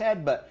those guys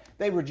had, but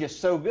they were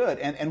just so good.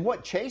 And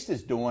what Chase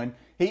is doing,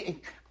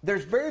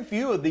 there's very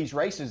few of these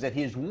races that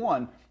he's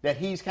won that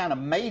he's kind of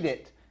made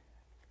it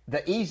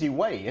the easy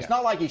way. It's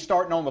not like he's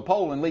starting on the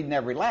pole and leading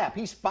every lap.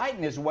 He's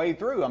fighting his way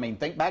through. I mean,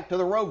 think back to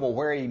the Roval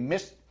where he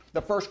missed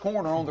the first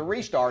corner on the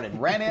restart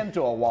and ran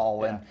into a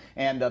wall,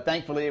 and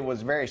thankfully it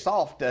was very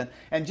soft.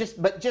 And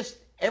just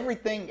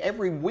everything,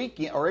 every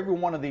weekend or every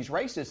one of these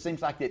races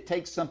seems like it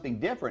takes something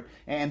different,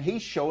 and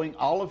he's showing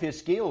all of his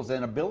skills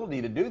and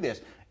ability to do this.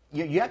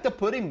 You have to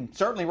put him,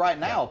 certainly right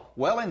now,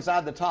 well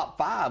inside the top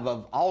 5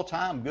 of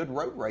all-time good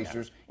road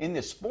racers in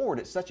this sport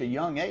at such a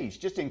young age.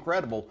 Just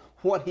incredible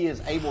what he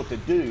is able to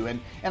do.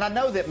 And I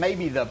know that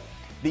maybe the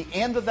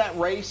end of that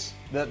race,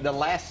 the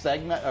last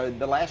segment, or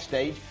the last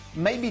stage,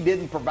 maybe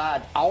didn't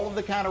provide all of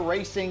the kind of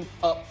racing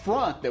up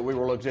front that we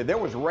were looking at. There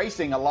was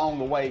racing along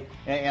the way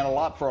and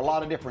for a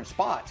lot of different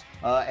spots,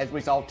 as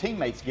we saw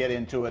teammates get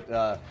into it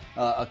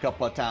a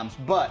couple of times.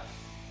 But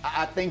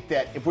I think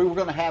that if we were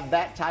going to have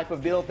that type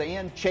of deal at the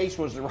end, Chase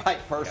was the right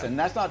person.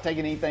 That's not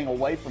taking anything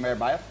away from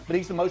everybody else, but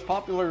he's the most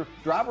popular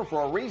driver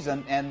for a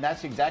reason, and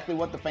that's exactly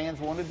what the fans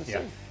wanted to see.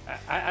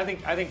 I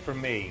think for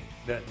me,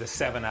 the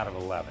 7 out of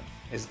 11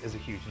 is a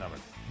huge number.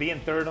 Being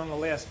third on the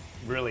list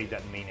really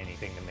doesn't mean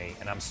anything to me,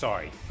 and I'm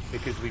sorry,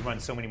 because we run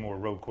so many more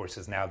road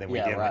courses now than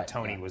we did when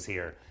Tony was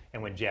here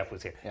and when Jeff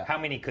was here. How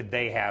many could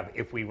they have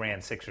if we ran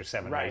 6 or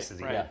 7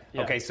 races a year?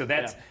 Okay, so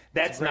that's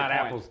not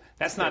apples.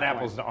 That's not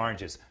apples to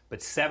oranges.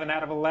 But 7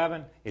 out of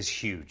 11 is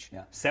huge.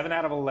 7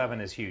 out of 11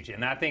 is huge,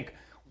 and I think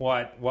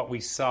what I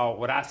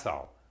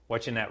saw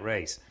watching that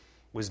race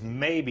was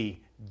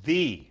maybe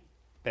the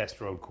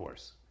best road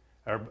course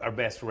or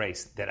best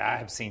race that I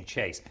have seen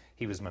Chase.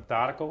 He was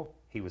methodical.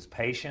 He was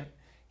patient.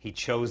 He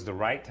chose the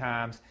right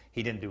times.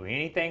 He didn't do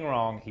anything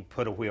wrong. He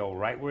put a wheel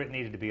right where it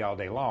needed to be all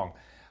day long.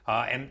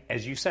 And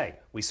as you say,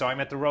 we saw him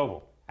at the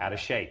Roval, out of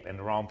shape, in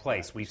the wrong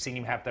place. We've seen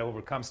him have to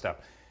overcome stuff.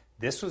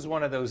 This was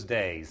one of those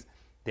days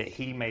that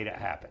he made it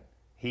happen.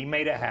 He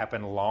made it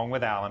happen along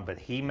with Alan, but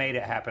he made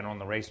it happen on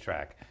the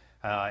racetrack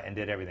and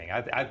did everything.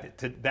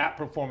 That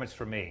performance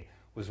for me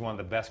was one of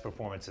the best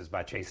performances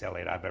by Chase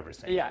Elliott I've ever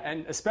seen. Yeah,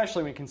 and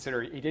especially when you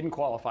consider he didn't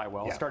qualify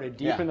well, started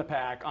deep in the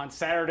pack. On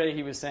Saturday,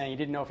 he was saying he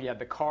didn't know if he had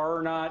the car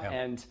or not,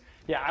 and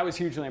I was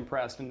hugely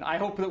impressed. And I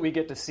hope that we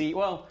get to see,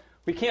 well,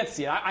 we can't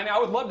see it. I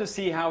would love to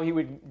see how he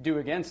would do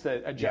against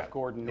a Jeff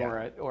Gordon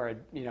or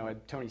a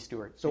Tony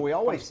Stewart. So we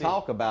always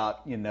talk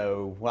about,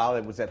 while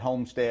it was at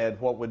Homestead,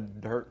 what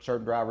would hurt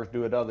certain drivers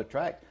do at other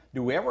tracks.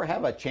 Do we ever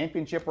have a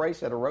championship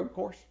race at a road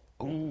course?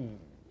 Ooh.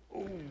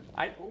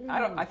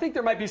 I think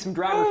there might be some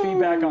driver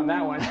feedback on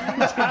that one.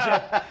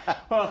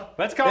 Well,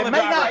 let's call it. May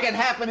not can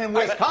happen in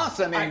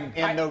Wisconsin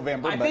in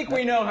November. I think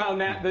we know how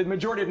the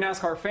majority of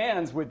NASCAR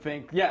fans would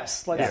think.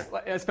 Yes,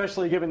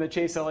 especially given that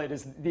Chase Elliott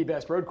is the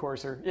best road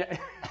courser. Yeah.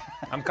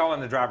 I'm calling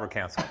the driver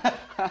council.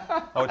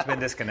 Oh, it's been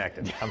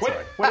disconnected. I'm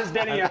sorry. What does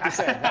Denny have to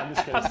say? No, I'm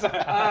just kidding.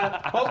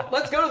 Well,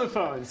 let's go to the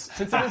phones.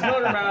 Since it is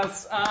Motor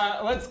Mouths,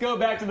 let's go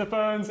back to the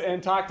phones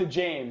and talk to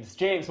James.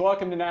 James,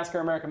 welcome to NASCAR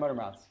American Motor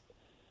Mouths.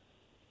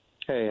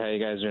 Hey, how you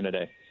guys doing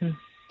today?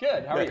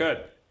 Good. How are you?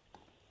 Good.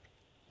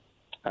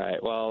 All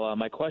right. Well,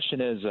 my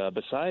question is,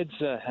 besides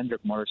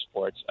Hendrick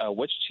Motorsports,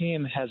 which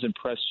team has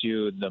impressed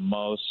you the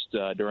most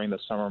during the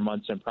summer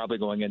months and probably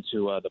going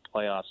into the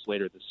playoffs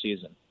later this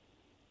season?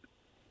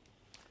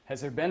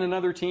 Has there been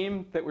another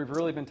team that we've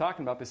really been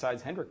talking about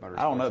besides Hendrick Motorsports?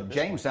 I don't know.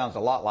 James sounds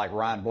a lot like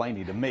Ryan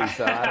Blaney to me,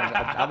 so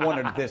I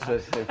wondered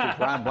if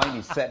Ryan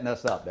Blaney's setting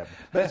us up there.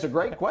 But it's a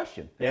great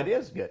question. It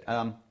is good.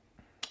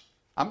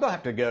 I'm going to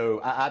have to go.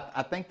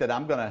 I think that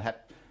I'm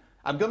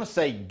going to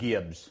say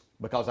Gibbs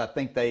because I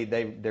think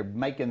they're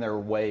making their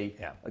way.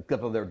 A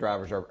couple of their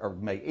drivers are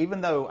making. Even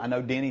though I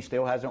know Denny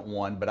still hasn't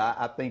won, but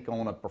I think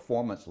on a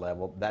performance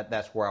level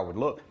that's where I would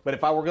look. But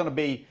if I were going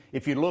to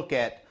if you look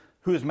at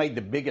who has made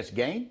the biggest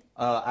gain,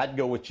 I'd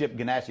go with Chip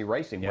Ganassi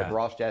Racing with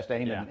Ross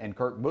Chastain and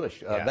Kurt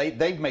Busch.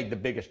 They've made the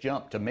biggest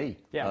jump to me.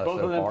 Yeah,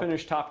 both of them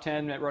finished top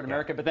 10 at Road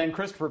America, but then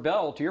Christopher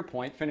Bell, to your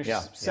point, finished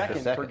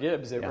second for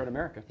Gibbs at Road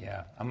America.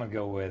 Yeah, I'm going to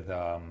go with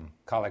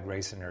Colleague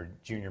Racing or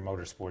Junior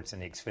Motorsports in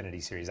the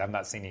Xfinity Series. I've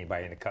not seen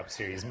anybody in the Cup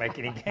Series make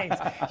any gains.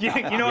 You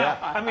know what?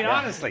 I mean,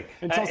 honestly.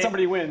 Until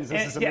somebody wins,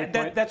 this is a big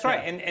point. That's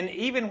right. And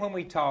even when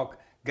we talk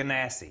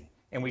Ganassi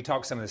and we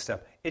talk some of this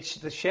stuff, it's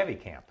the Chevy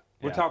camp.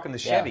 We're talking the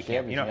Chevy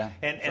camp,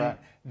 and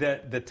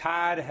right. the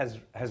tide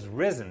has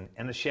risen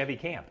in the Chevy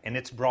camp, and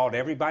it's brought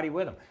everybody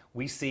with them.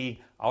 We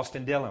see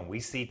Austin Dillon, we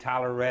see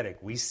Tyler Reddick,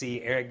 we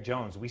see Eric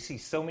Jones, we see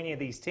so many of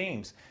these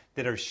teams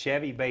that are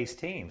Chevy-based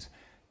teams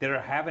that are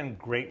having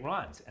great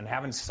runs and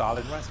having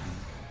solid runs.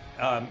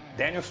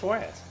 Daniel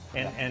Suarez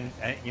and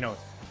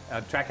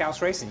Trackhouse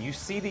Racing, you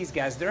see these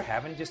guys, they're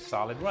having just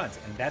solid runs,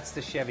 and that's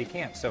the Chevy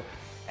camp. So,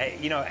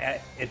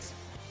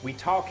 we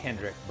talk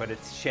Hendrick, but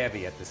it's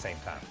Chevy at the same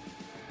time.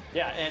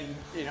 Yeah, and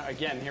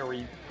again, here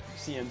we're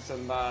seeing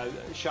some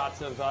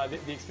shots of the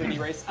Xfinity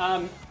race.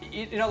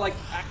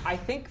 I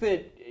think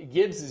that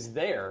Gibbs is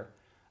there,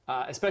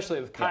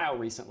 especially with Kyle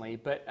recently.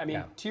 But I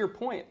mean, to your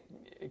point,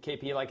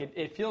 KP, like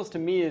it feels to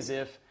me as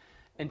if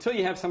until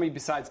you have somebody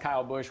besides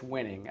Kyle Busch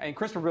winning, and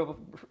Christopher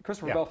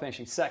Bell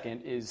finishing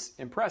second is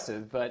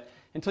impressive, but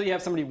until you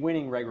have somebody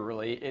winning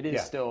regularly, it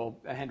is still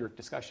a Hendrick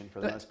discussion for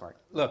the most part.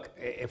 Look,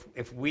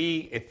 if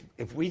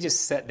we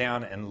just sat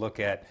down and look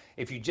at,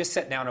 if you just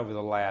sat down over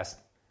the last,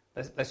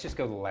 let's just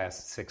go to the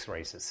last 6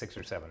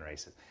 or 7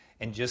 races,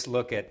 and just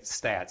look at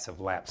stats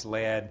of laps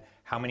led,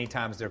 how many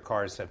times their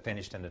cars have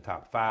finished in the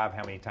top 5,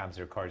 how many times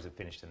their cars have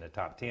finished in the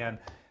top 10,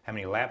 how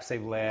many laps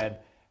they've led,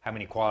 how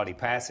many quality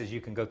passes.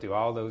 You can go through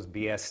all those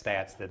BS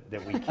stats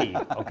that we keep,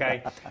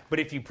 okay? But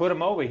if you put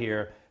them over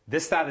here,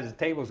 this side of the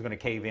table is going to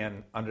cave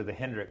in under the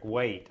Hendrick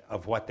weight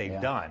of what they've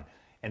done,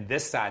 and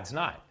this side's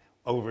not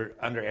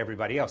under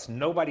everybody else.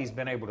 Nobody's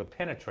been able to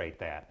penetrate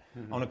that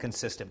on a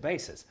consistent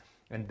basis,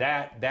 and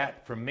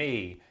that for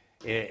me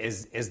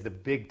is the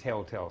big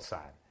telltale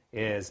sign.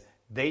 Is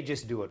they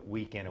just do it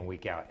week in and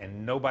week out,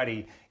 and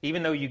nobody,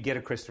 even though you get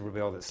a Christopher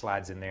Bell that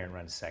slides in there and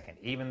runs second,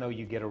 even though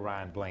you get a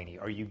Ryan Blaney,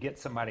 or you get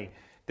somebody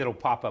that'll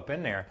pop up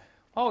in there.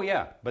 Oh,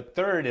 yeah, but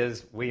third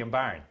is William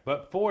Byron.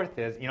 But fourth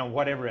is,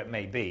 whatever it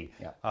may be.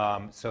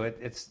 Yeah. So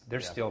they're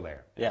still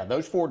there. Yeah,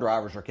 those 4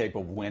 drivers are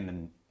capable of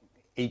winning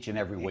each and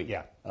every week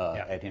at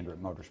Hendrick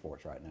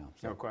Motorsports right now.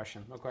 So. No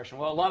question.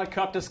 Well, a lot of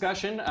Cup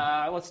discussion.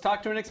 Let's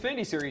talk to an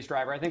Xfinity Series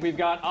driver. I think we've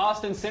got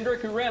Austin Cindric,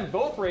 who ran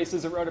both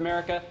races at Road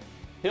America.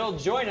 He'll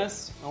join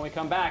us when we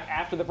come back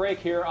after the break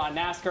here on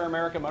NASCAR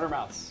America Motor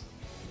Mouths.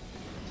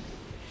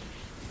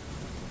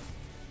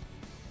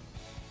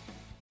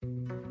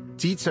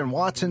 Dietz &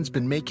 Watson's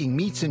been making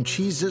meats and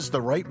cheeses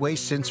the right way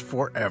since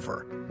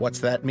forever. What's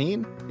that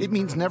mean? It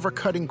means never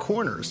cutting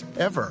corners,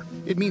 ever.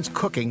 It means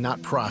cooking,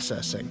 not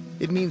processing.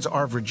 It means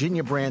our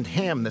Virginia brand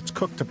ham that's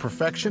cooked to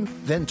perfection,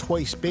 then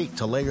twice baked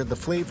to layer the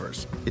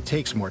flavors. It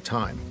takes more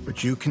time,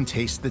 but you can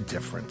taste the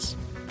difference.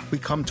 We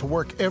come to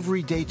work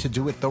every day to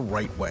do it the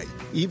right way,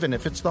 even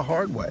if it's the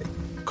hard way.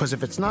 Because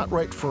if it's not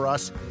right for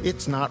us,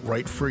 it's not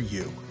right for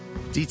you.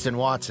 Dietz &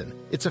 Watson,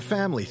 it's a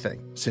family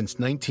thing since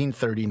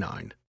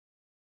 1939.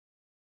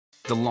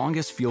 The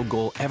longest field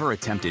goal ever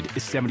attempted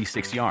is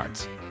 76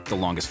 yards. The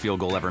longest field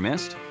goal ever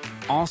missed?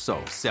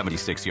 Also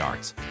 76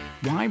 yards.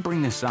 Why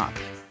bring this up?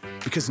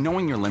 Because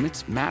knowing your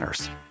limits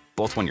matters,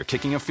 both when you're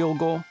kicking a field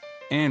goal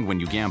and when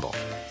you gamble.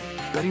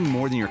 Betting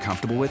more than you're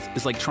comfortable with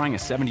is like trying a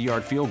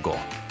 70-yard field goal.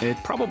 It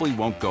probably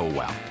won't go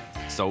well.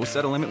 So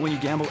set a limit when you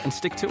gamble and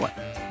stick to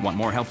it. Want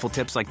more helpful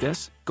tips like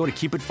this? Go to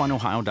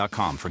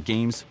keepitfunohio.com for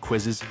games,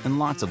 quizzes, and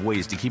lots of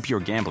ways to keep your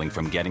gambling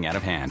from getting out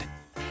of hand.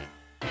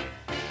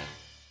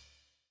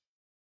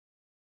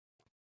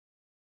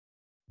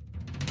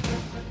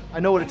 I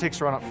know what it takes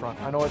to run up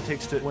front. I know what it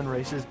takes to win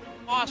races.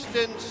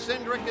 Austin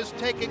Cindric is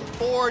taking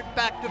Ford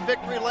back to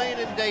victory lane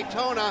in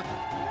Daytona.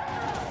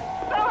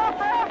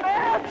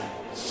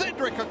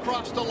 Cindric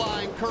across the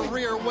line,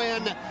 career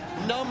win,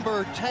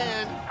 number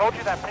 10. Told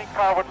you that pink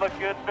car would look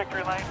good in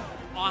victory lane.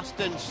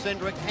 Austin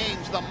Cindric,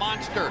 Haynes the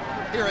monster,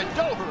 here at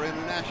Dover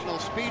International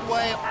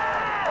Speedway.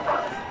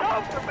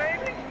 Dover,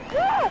 baby!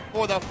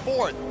 For the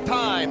 4th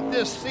time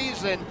this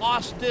season,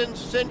 Austin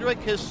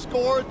Cindric has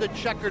scored the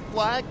checkered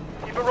flag.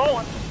 Keep it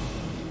rolling.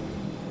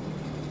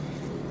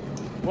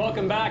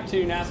 Welcome back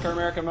to NASCAR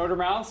America Motor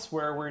Mouths,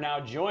 where we're now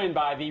joined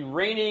by the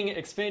reigning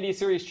Xfinity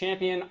Series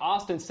champion,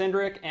 Austin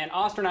Cindric. And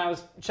Austin, I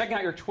was checking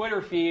out your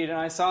Twitter feed, and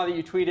I saw that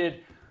you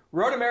tweeted,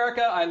 "Road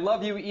America, I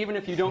love you even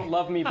if you don't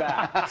love me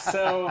back."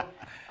 So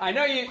I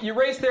know you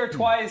raced there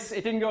twice.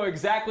 It didn't go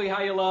exactly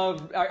how you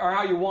loved or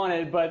how you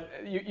wanted, but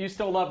you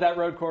still love that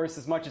road course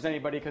as much as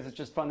anybody because it's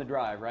just fun to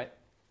drive, right?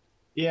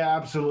 Yeah,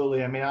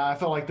 absolutely. I mean, I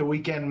felt like the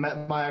weekend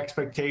met my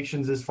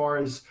expectations as far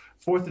as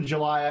 4th of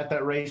July at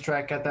that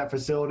racetrack, at that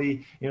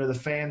facility, the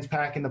fans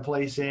packing the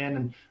place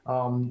in,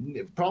 and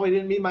it probably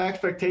didn't meet my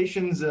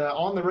expectations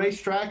on the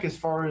racetrack as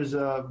far as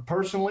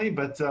personally,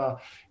 but,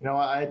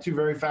 I had 2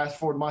 very fast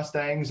Ford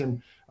Mustangs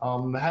and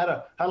had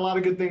a lot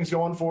of good things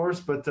going for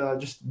us, but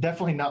just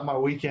definitely not my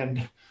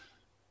weekend.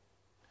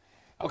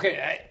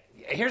 Okay,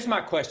 here's my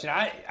question.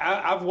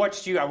 I've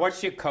watched you. I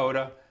watched you at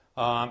COTA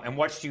and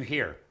watched you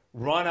here.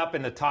 Run up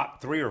in the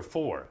top 3 or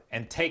 4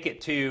 and take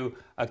it to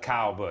a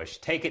Kyle Busch,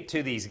 take it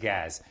to these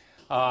guys.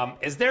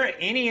 Is there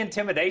any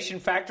intimidation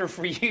factor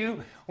for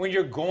you when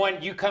you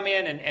come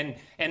in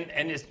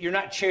and you're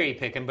not cherry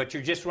picking, but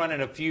you're just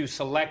running a few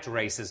select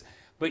races,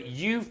 but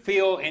you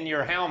feel in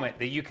your helmet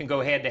that you can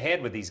go head to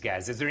head with these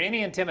guys? Is there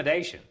any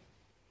intimidation?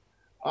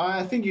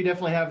 I think you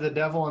definitely have the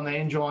devil and the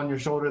angel on your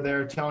shoulder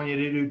there telling you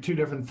to do 2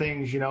 different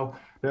things,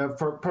 The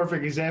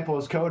perfect example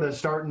is COTA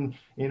starting,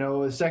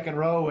 the second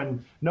row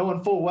and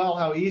knowing full well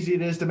how easy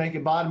it is to make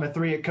it bottom of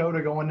 3 at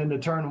COTA going into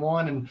turn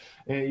 1. And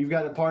you've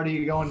got the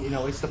party going,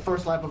 it's the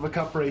first lap of a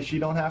Cup race.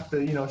 You don't have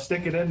to,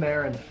 stick it in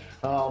there.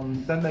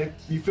 And then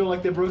you feel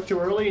like they broke too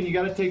early and you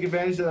got to take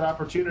advantage of that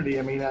opportunity.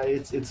 I mean,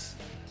 it's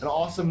an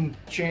awesome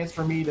chance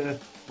for me to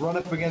run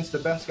up against the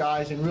best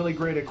guys and really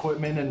great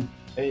equipment. And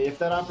if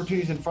that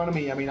opportunity is in front of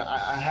me, I mean,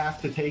 I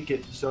have to take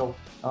it. So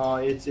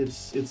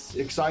it's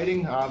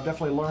exciting. I've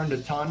definitely learned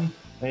a ton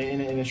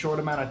in a short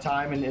amount of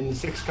time in the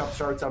 6 Cup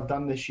starts I've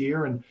done this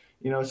year. And,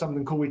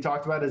 something cool we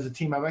talked about as a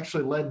team, I've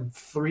actually led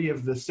 3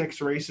 of the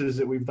 6 races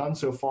that we've done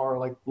so far,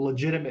 like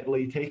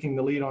legitimately taking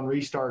the lead on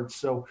restarts.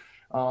 So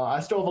I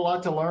still have a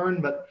lot to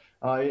learn, but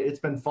it's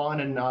been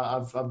fun, and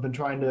I've been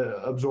trying to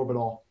absorb it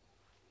all.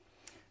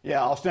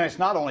 Yeah, Austin, it's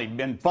not only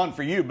been fun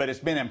for you, but it's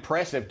been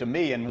impressive to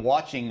me in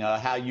watching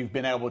how you've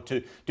been able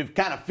to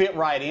kind of fit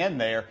right in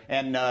there,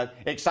 and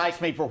excites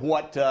me for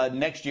what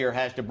next year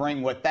has to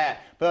bring with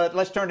that. But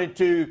let's turn it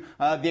to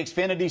the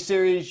Xfinity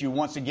Series. You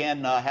once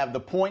again have the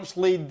points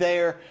lead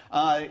there.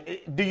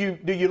 Do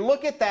you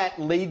look at that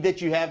lead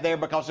that you have there,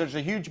 because there's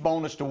a huge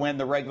bonus to win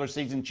the regular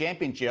season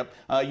championship?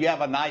 You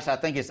have a nice, I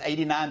think it's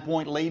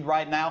 89-point lead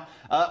right now.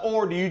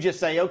 Or do you just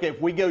say, okay,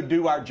 if we go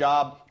do our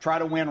job, try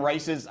to win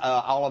races,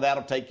 all of that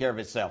will take care of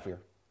itself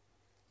here?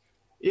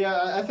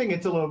 Yeah, I think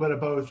it's a little bit of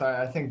both.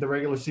 I think the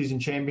regular season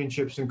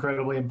championship is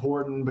incredibly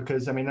important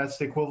because, I mean, that's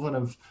the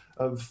equivalent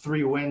of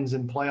 3 wins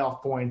and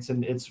playoff points,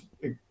 and it's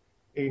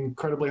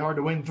incredibly hard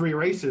to win 3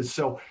 races.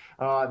 So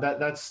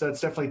that's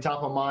definitely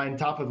top of mind,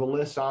 top of the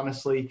list,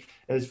 honestly,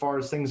 as far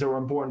as things that were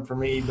important for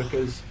me,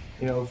 because,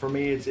 for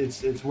me,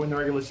 it's win the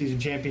regular season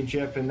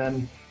championship and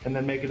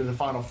then make it to the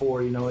Final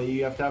Four.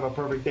 You have to have a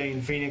perfect day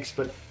in Phoenix,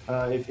 but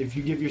if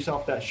you give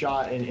yourself that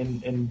shot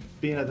and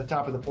being at the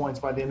top of the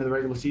points by the end of the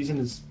regular season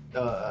is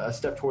a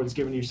step towards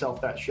giving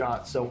yourself that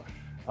shot. So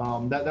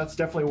that's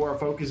definitely where our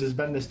focus has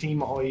been this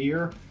team all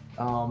year,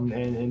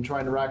 and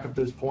trying to rack up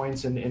those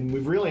points. And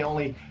we've really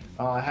only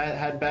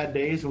had bad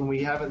days when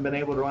we haven't been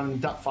able to run in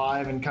the top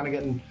 5 and kind of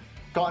getting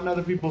caught in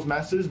other people's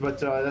messes, but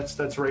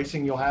that's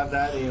racing. You'll have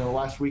that.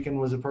 Last weekend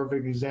was a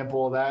perfect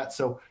example of that.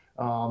 So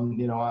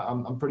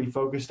I'm pretty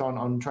focused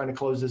on trying to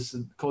close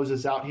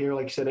this out here.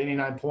 Like you said,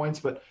 89 points,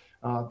 but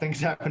things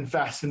happen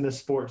fast in this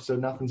sport, so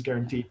nothing's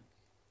guaranteed.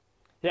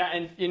 Yeah,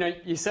 and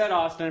you said,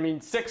 Austin, I mean,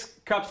 6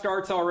 Cup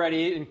starts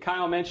already, and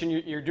Kyle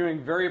mentioned you're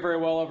doing very, very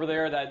well over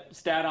there. That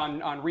stat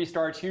on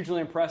restarts,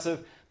 hugely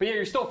impressive. But yeah,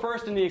 you're still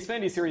first in the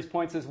Xfinity Series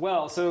points as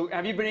well. So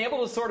have you been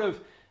able to sort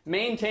of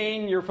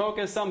maintain your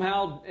focus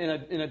somehow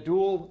in a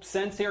dual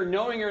sense here,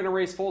 knowing you're going to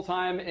race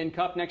full-time in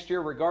Cup next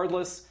year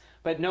regardless,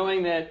 but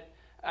knowing that,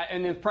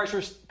 and the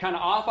pressure's kind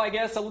of off, I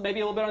guess, maybe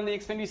a little bit on the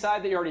Xfinity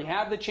side, that you already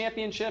have the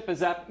championship? Has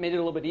that made it a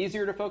little bit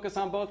easier to focus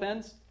on both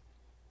ends?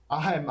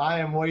 I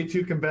am way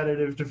too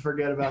competitive to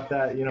forget about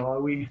that.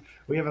 We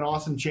have an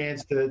awesome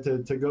chance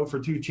to go for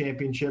 2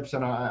 championships,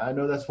 and I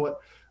know that's what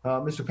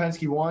Mr.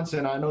 Penske wants,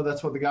 and I know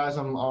that's what the guys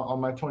on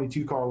my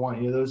 22 car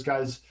want. Those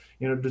guys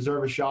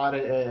deserve a shot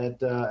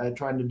at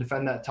trying to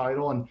defend that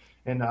title,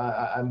 and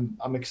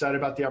I'm excited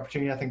about the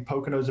opportunity. I think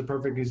Pocono is a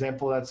perfect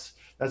example.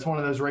 That's one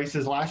of those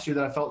races last year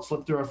that I felt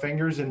slipped through our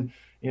fingers, and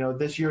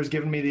this year has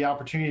given me the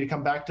opportunity to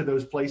come back to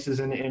those places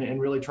and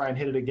really try and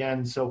hit it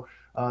again. So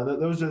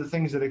those are the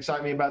things that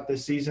excite me about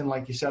this season.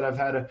 Like you said, I've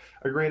had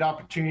a great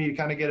opportunity to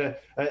kind of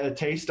get a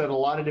taste at a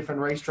lot of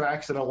different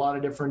racetracks and a lot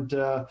of different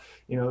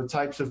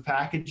types of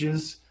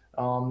packages,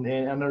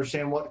 and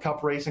understand what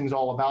Cup racing is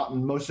all about.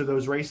 And most of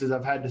those races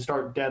I've had to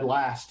start dead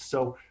last.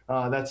 So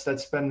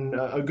that's been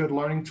a good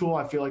learning tool.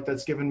 I feel like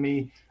that's given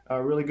me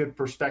a really good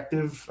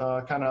perspective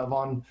kind of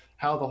on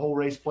how the whole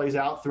race plays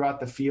out throughout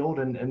the field.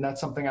 And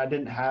that's something I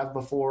didn't have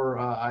before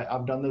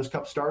I've done those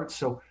Cup starts.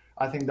 So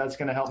I think that's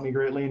going to help me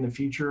greatly in the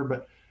future.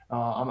 But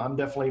I'm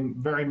definitely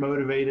very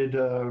motivated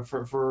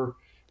for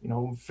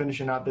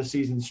finishing out this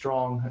season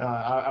strong.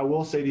 I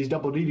will say these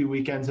double duty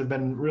weekends have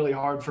been really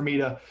hard for me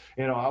to,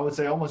 I would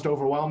say almost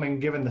overwhelming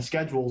given the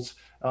schedules,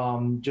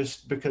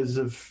 just because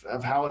of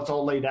how it's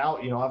all laid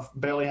out. I've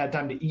barely had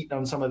time to eat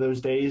on some of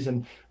those days,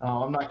 and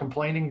I'm not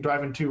complaining.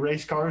 Driving 2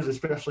 race cars,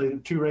 especially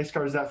 2 race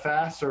cars that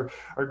fast, are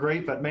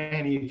great. But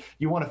man,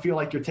 you want to feel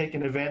like you're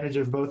taking advantage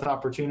of both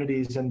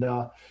opportunities, and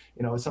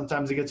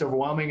sometimes it gets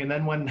overwhelming. And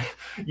then when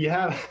you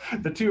have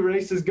the 2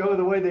 races go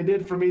the way they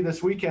did for me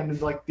this weekend,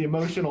 it's like the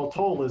emotional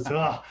toll is,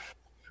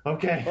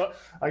 okay,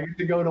 I get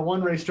to go to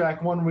one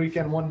racetrack one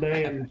weekend, one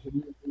day, and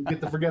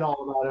get to forget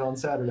all about it on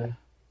Saturday.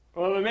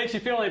 Well, it makes you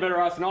feel any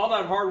better, Austin. All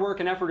that hard work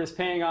and effort is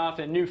paying off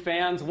in new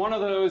fans. One of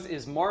those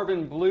is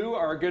Marvin Blue.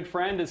 Our good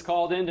friend is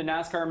called in to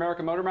NASCAR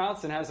America Motor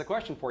Mouths and has a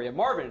question for you.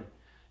 Marvin,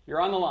 you're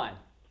on the line.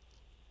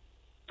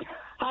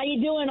 How you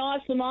doing,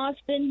 Awesome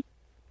Austin?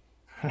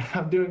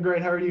 I'm doing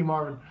great. How are you,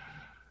 Marvin?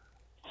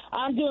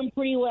 I'm doing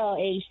pretty well,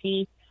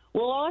 AC.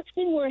 Well,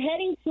 Austin, we're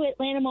heading to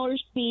Atlanta Motor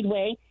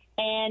Speedway,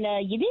 and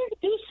you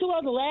didn't do so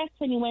well the last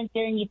time you went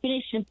there, and you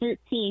finished in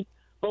 13th.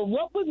 But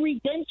what would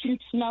redemption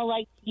smell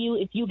like to you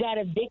if you got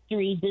a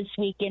victory this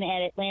weekend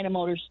at Atlanta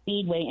Motor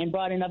Speedway and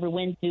brought another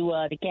win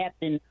to the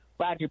captain,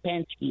 Roger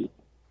Penske?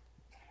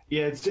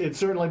 Yeah, it'd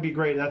certainly be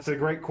great. That's a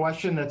great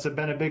question. That's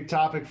been a big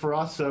topic for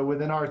us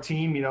within our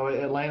team.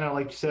 Atlanta,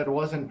 like you said,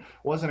 wasn't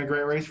a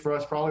great race for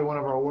us. Probably one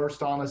of our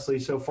worst, honestly,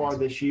 so far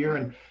this year.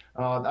 And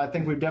I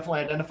think we've definitely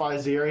identified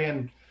the area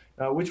and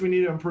which we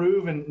need to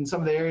improve, and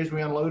some of the areas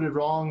we unloaded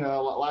wrong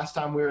last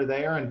time we were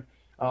there. And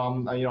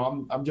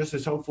I'm just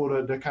as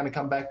hopeful to kind of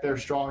come back there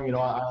strong.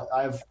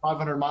 I have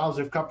 500 miles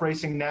of Cup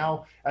racing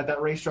now at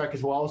that racetrack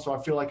as well, so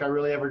I feel like I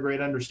really have a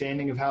great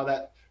understanding of how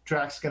that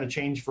track's going to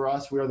change for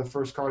us. We are the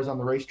first cars on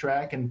the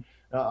racetrack, and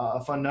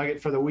a fun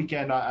nugget for the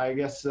weekend, I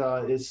guess,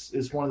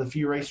 is one of the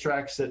few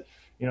racetracks that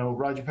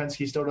Roger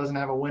Penske still doesn't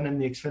have a win in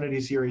the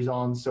Xfinity Series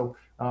on. So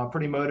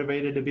pretty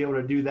motivated to be able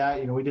to do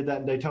that. We did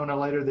that in Daytona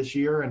later this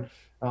year, and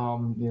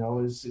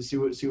see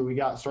what we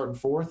got starting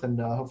fourth, and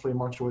hopefully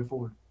march our way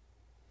forward.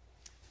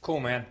 Cool,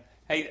 man.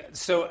 Hey,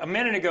 so a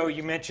minute ago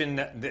you mentioned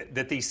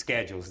that these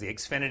schedules, the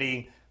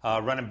Xfinity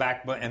running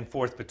back and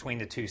forth between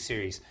the two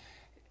series.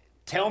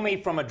 Tell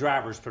me from a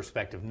driver's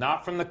perspective,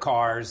 not from the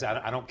cars.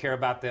 I don't care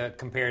about the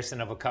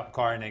comparison of a Cup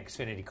car and an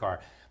Xfinity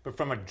car. But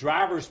from a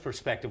driver's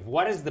perspective,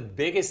 what is the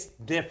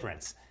biggest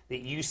difference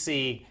that you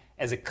see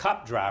as a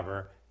Cup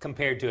driver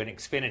compared to an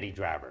Xfinity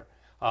driver?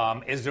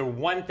 Is there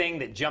one thing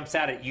that jumps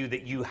out at you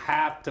that you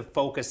have to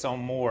focus on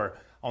more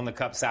on the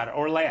Cup side,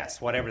 or less,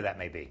 whatever that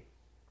may be?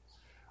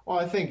 Well,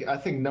 I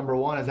think number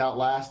one is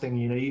outlasting.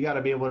 You got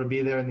to be able to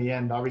be there in the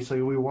end.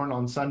 Obviously, we weren't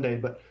on Sunday,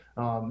 but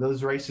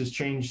those races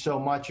change so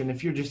much, and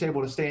if you're just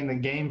able to stay in the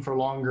game for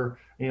longer,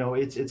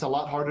 it's a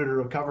lot harder to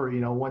recover.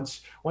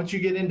 Once you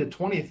get into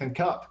 20th in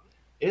Cup,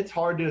 it's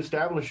hard to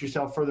establish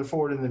yourself further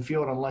forward in the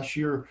field unless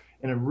you're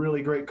in a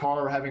really great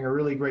car or having a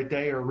really great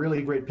day or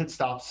really great pit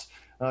stops.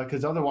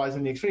 Because otherwise,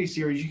 in the Xfinity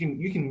Series,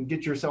 you can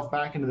get yourself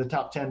back into the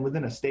top 10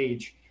 within a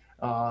stage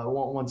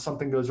once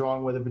something goes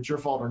wrong, whether it's your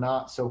fault or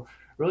not. So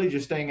really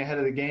just staying ahead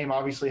of the game,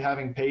 obviously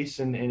having pace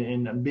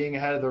and being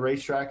ahead of the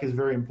racetrack is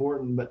very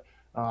important. But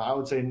I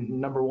would say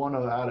number one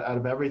out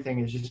of everything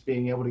is just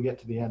being able to get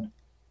to the end.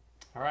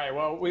 All right.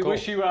 Well, we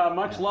wish you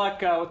much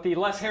luck with the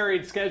less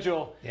harried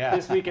schedule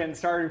this weekend,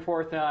 starting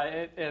fourth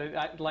at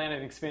Atlanta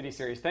Xfinity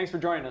Series. Thanks for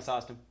joining us,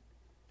 Austin.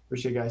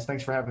 Appreciate it, guys.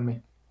 Thanks for having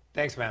me.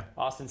 Thanks, man.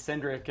 Austin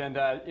Cindric. And,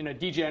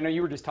 DJ, I know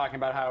you were just talking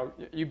about how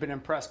you've been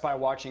impressed by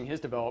watching his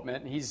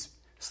development. He's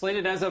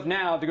slated as of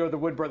now to go to the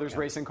Wood Brothers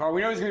racing car.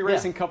 We know he's going to be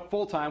racing Cup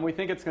full-time. We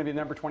think it's going to be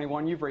number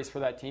 21. You've raced for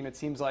that team. It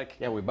seems like...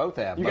 Yeah, we both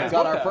have. You guys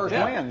got our first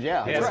wins.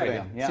 Yeah, that's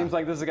right. Yeah. Seems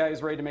like this is a guy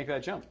who's ready to make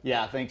that jump.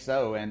 Yeah, I think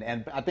so. And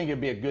I think it'd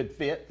be a good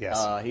fit.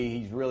 Yes.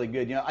 He's really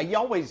good.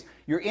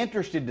 You're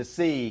interested to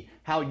see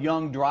how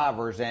young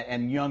drivers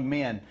and young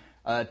men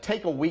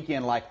take a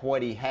weekend like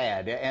what he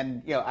had.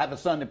 And, I have a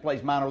son that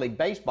plays minor league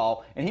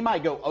baseball, and he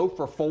might go 0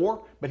 for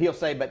 4, but he'll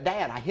say, but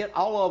Dad, I hit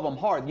all of them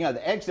hard.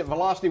 The exit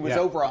velocity was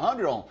over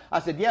 100 on them. I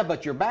said, yeah,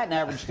 but your batting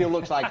average still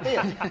looks like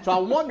this. So I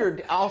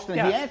wondered, Austin,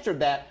 he answered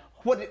that.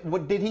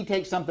 What did he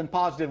take something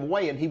positive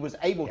away? And he was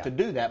able to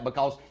do that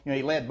because,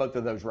 he led both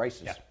of those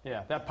races.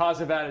 Yeah, that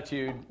positive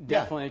attitude,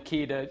 definitely a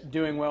key to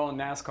doing well in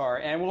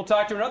NASCAR. And we'll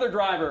talk to another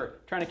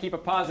driver trying to keep a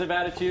positive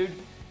attitude.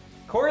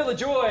 Corey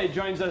LaJoie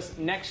joins us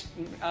next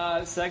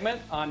segment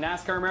on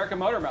NASCAR America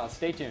Motor Mouth.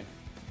 Stay tuned.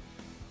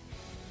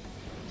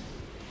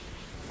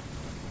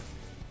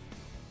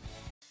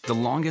 The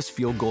longest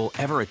field goal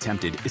ever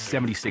attempted is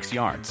 76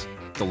 yards.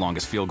 The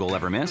longest field goal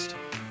ever missed?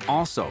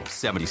 Also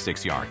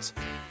 76 yards.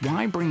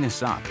 Why bring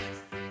this up?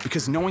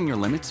 Because knowing your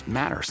limits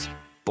matters,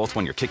 both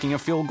when you're kicking a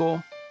field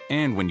goal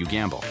and when you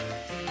gamble.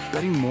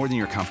 Betting more than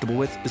you're comfortable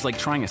with is like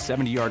trying a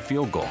 70-yard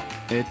field goal.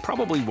 It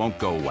probably won't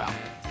go well.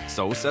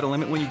 So set a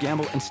limit when you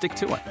gamble and stick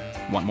to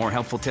it. Want more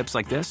helpful tips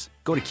like this?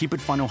 Go to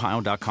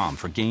keepitfunohio.com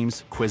for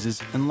games,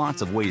 quizzes, and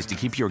lots of ways to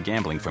keep your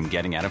gambling from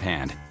getting out of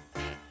hand.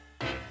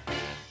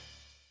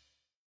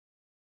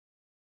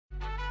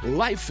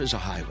 Life is a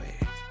highway,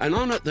 and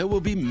on it there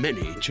will be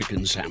many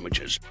chicken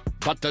sandwiches.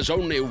 But there's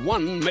only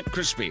one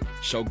McCrispy.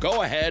 So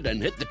go ahead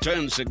and hit the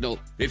turn signal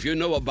if you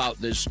know about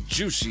this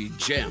juicy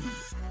gem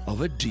of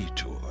a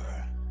detour.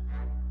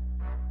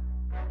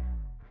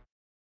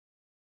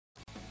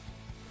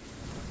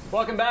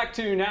 Welcome back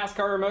to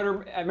NASCAR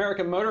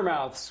America Motor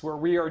Mouths, where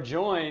we are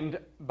joined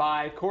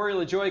by Corey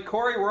LaJoie.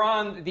 Corey, we're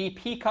on the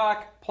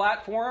Peacock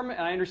platform, and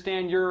I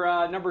understand your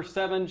number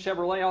 7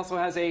 Chevrolet also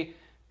has a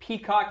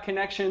Peacock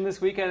connection this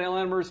week at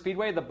Atlanta Motor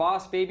Speedway, the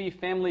Boss Baby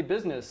family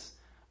business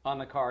on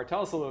the car.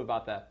 Tell us a little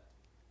about that.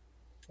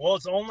 Well,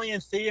 it's only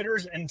in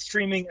theaters and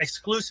streaming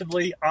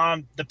exclusively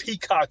on the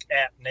Peacock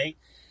app, Nate.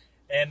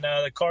 And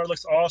the car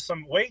looks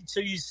awesome. Wait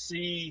till you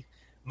see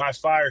my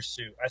fire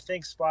suit. I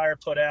think Spire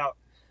put out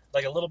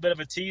like a little bit of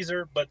a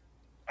teaser, but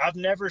I've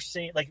never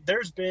seen,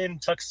 there's been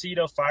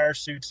tuxedo fire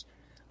suits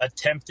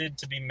attempted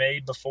to be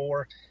made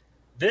before.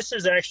 This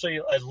is actually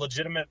a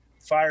legitimate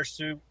fire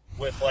suit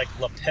with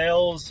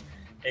lapels,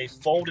 a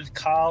folded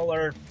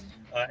collar,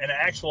 and an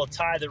actual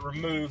tie that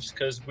removes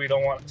because we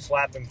don't want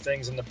flapping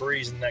things in the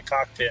breeze in that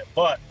cockpit.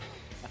 But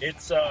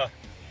it's, I'm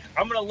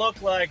going to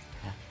look like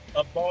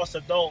a boss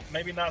adult,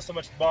 maybe not so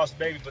much a boss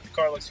baby, but the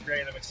car looks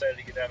great. I'm excited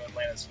to get down to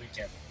Atlanta this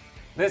weekend.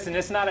 Listen,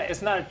 it's not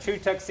a true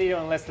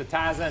tuxedo unless the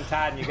tie's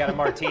untied and you got a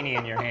martini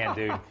in your hand,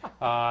 dude.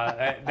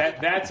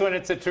 That's when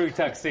it's a true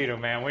tuxedo,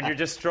 man. When you're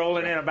just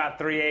strolling in about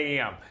 3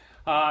 a.m.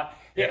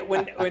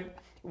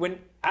 When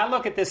I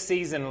look at this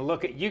season and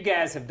look at you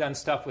guys have done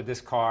stuff with this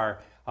car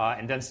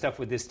and done stuff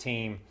with this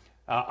team,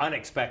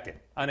 unexpected.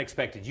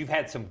 You've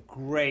had some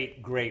great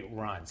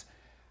runs.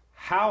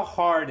 How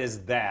hard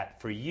is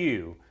that for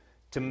you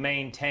to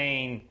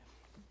maintain,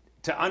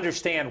 to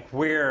understand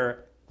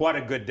what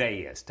a good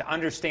day is, to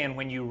understand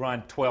when you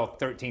run 12th,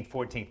 13th,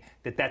 14th,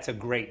 that's a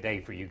great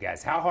day for you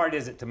guys? How hard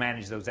is it to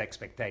manage those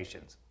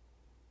expectations?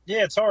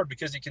 Yeah, it's hard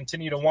because you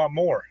continue to want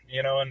more,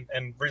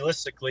 and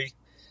realistically,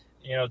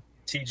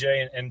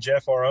 TJ and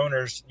Jeff, our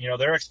owners,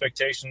 their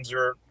expectations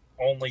are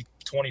only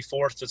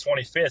 24th to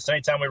 25th. So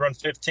anytime we run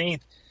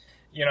 15th,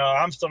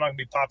 I'm still not going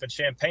to be popping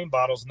champagne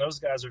bottles, and those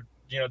guys are,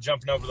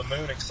 jumping over the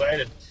moon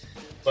excited.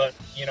 But,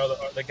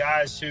 the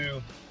guys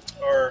who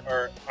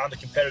are on the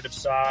competitive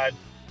side,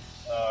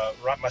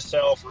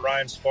 myself,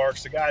 Ryan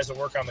Sparks, the guys that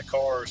work on the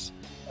cars,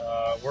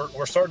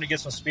 we're starting to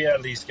get some speed out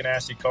of these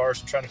Ganassi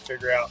cars and trying to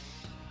figure out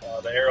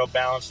the aero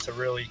balance to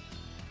really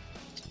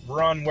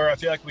run where I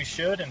feel like we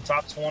should. And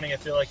top 20, I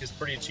feel like, is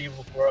pretty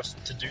achievable for us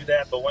to do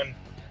that. But when,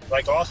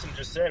 like Austin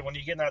just said, when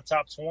you get in that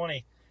top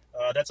 20,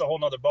 that's a whole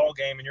nother ball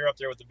game, and you're up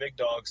there with the big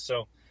dogs.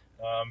 So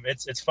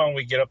it's fun when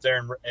we get up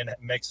there and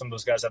make some of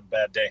those guys have a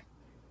bad day.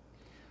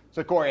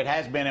 So, Corey, it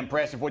has been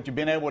impressive what you've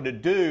been able to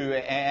do,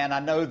 and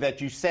I know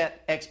that you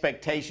set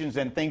expectations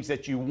and things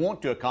that you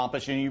want to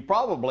accomplish, and you've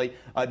probably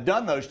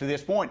done those to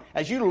this point.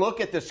 As you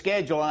look at the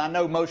schedule, and I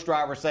know most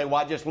drivers say, well,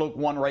 I just look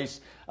one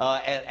race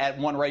at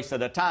one race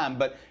at a time,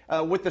 but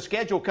with the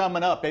schedule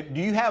coming up, do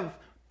you have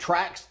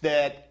tracks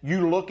that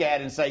you look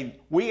at and say,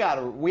 we have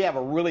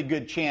a really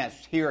good chance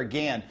here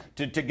again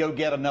to go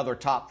get another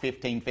top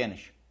 15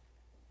 finish?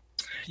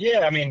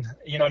 Yeah, I mean,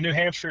 New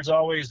Hampshire's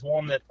always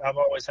one that I've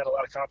always had a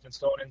lot of confidence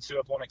going into.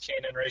 I've won a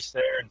K&N race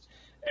there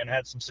and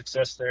had some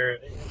success there.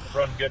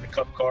 Run good in a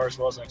Cup car as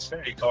well as an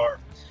Xfinity car.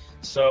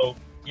 So,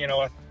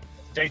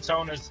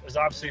 Daytona is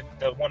obviously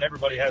the one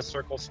everybody has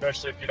circled,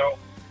 especially if you don't,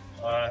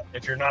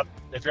 if you're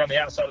on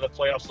the outside of the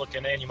playoffs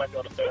looking in, you might be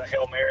able to throw a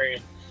Hail Mary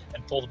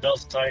and pull the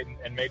belts tight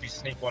and maybe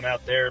sneak one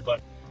out there.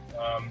 But,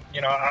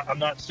 I'm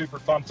not super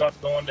pumped up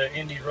going to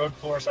Indy road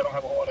course. I don't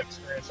have a lot of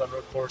experience on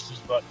road courses,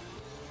 but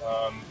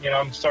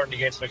I'm starting to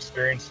get some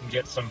experience and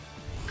get some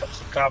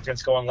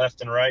confidence going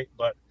left and right.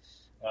 But,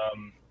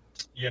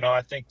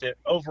 I think that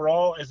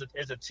overall as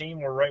a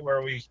team, we're right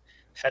where we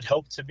had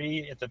hoped to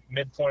be at the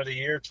midpoint of the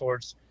year,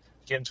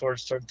 getting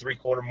towards the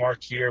three-quarter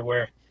mark here,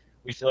 where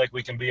we feel like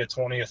we can be a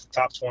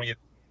top 20th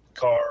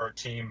car or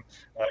team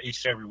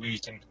each and every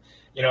week. And,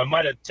 it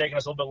might have taken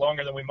us a little bit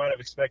longer than we might have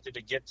expected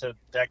to get to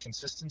that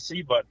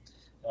consistency, but,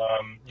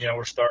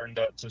 we're starting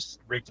to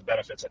reap the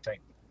benefits, I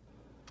think.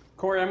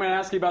 Corey, I'm going to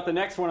ask you about the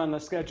next one on the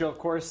schedule. Of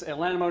course,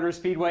 Atlanta Motor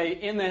Speedway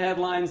in the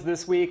headlines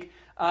this week.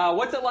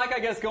 What's it like, I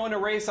guess, going to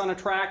race on a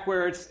track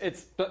where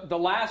it's the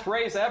last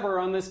race ever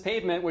on this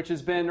pavement, which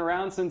has been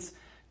around since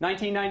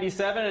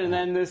 1997, and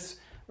then this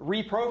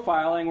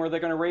reprofiling where they're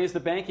going to raise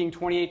the banking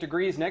 28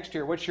 degrees next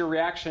year? What's your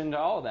reaction to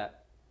all of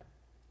that?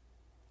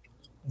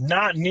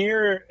 Not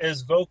near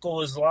as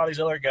vocal as a lot of these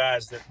other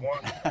guys that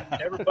want.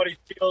 Everybody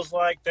feels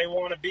like they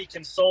want to be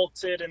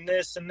consulted and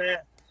this and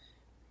that.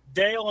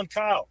 Dale and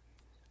Kyle.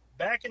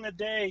 Back in the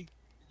day,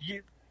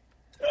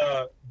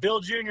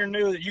 Bill Jr.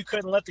 knew that you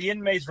couldn't let the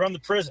inmates run the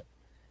prison.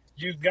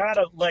 You got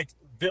to,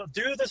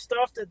 do the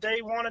stuff that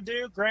they want to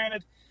do.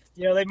 Granted,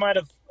 they might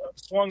have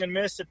swung and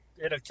missed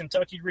at a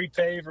Kentucky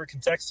repave or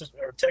Texas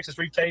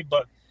repave,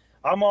 but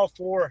I'm all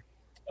for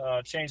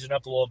changing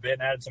up a little bit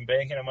and adding some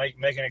banking and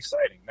making it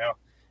exciting. Now,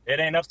 it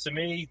ain't up to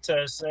me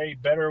to say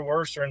better,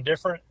 worse, or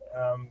indifferent.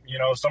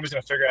 Somebody's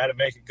going to figure out how to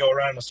make it go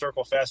around in a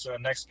circle faster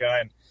than the next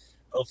guy, and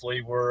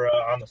hopefully we're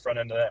on the front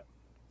end of that.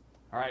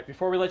 All right,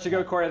 before we let you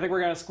go, Corey, I think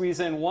we're going to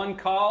squeeze in one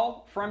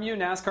call from you,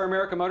 NASCAR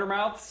America Motor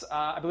Mouths.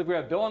 I believe we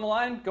have Bill on the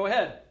line. Go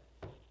ahead.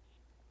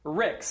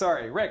 Rick,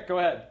 go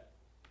ahead.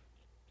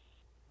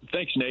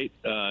 Thanks, Nate,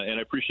 and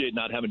I appreciate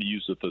not having to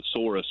use the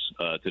thesaurus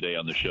today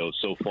on the show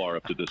so far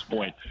up to this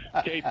point.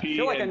 KP I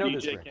feel like and I know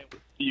DJ, this, can't wait to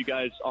see you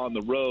guys on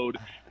the road.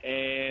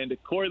 And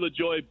Corey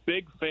LaJoie,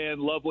 big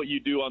fan, love what you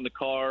do on the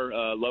car,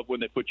 love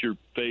when they put your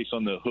face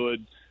on the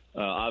hood.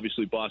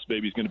 Obviously, Boss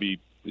Baby is going to be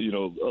a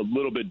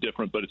little bit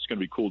different, but it's going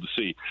to be cool to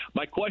see.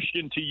 My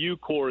question to you,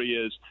 Corey,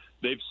 is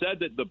they've said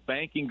that the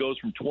banking goes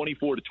from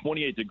 24 to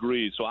 28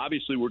 degrees, so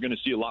obviously we're going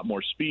to see a lot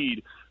more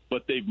speed,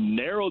 but they've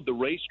narrowed the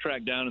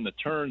racetrack down in the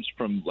turns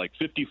from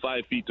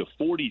 55 feet to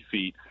 40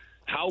 feet.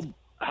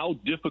 How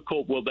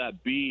difficult will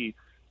that be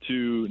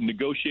to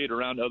negotiate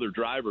around other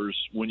drivers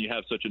when you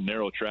have such a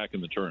narrow track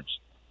in the turns?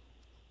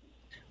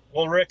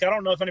 Well, Rick, I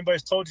don't know if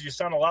anybody's told you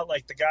sound a lot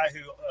like the guy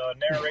who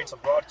narrates a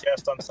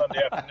broadcast on Sunday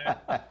afternoon.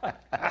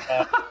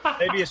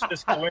 Maybe it's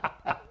just coincidence,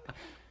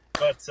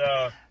 but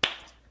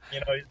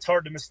it's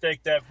hard to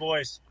mistake that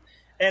voice.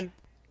 And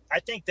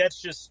I think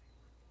that's just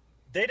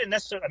they didn't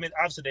necessarily. I mean,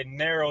 obviously they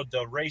narrowed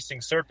the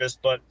racing surface,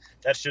 but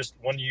that's just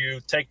when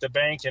you take the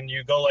bank and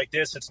you go like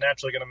this, it's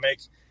naturally going to make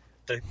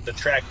the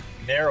track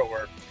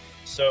narrower.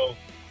 So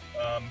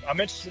I'm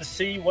interested to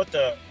see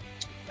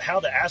how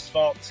the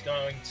asphalt is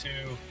going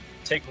to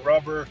take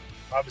rubber.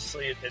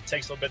 Obviously, it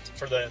takes a little bit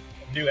for the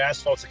new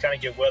asphalts to kind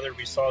of get weathered.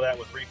 We saw that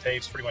with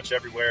repaves pretty much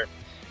everywhere.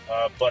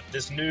 But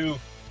this new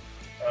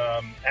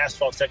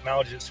asphalt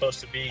technology is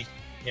supposed to be,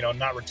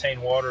 not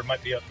retain water. It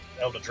might be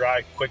able to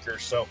dry quicker.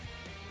 So,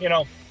 you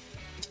know,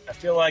 I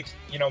feel like,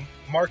 you know,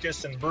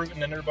 Marcus and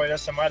Bruton and everybody at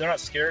SMI, they're not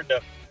scared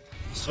to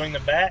swing the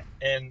bat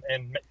and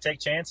take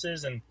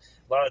chances. And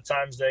a lot of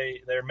times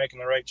they're making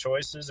the right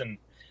choices. And,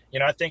 you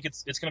know, I think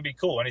it's going to be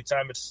cool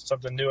anytime it's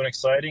something new and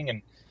exciting.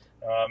 And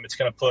it's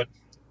going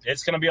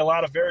to be a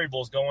lot of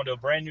variables going to a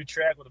brand new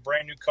track with a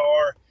brand new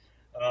car.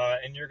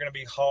 And you're going to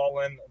be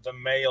hauling the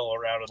mail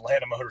around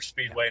Atlanta Motor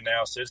Speedway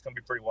now. So it's going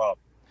to be pretty wild.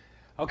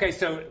 Okay,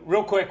 so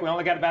real quick, we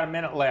only got about a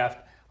minute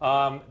left.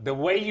 The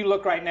way you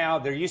look right now,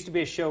 there used to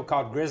be a show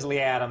called Grizzly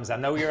Adams. I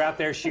know you're out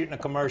there shooting a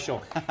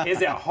commercial.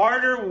 Is it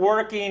harder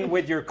working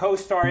with your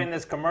co-star in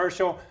this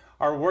commercial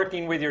or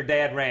working with your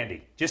dad,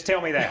 Randy? Just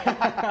tell me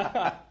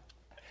that.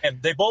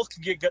 And they both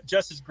can get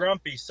just as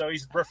grumpy, so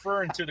he's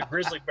referring to the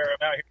Grizzly Bear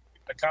I'm out here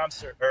a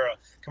concert or a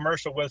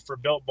commercial with for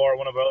Built Bar,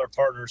 one of our other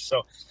partners.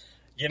 So,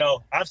 you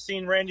know, I've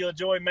seen Randy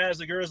LaJoy mad as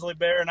a Grizzly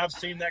Bear, and I've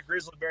seen that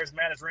Grizzly Bear as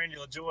mad as Randy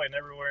LaJoy and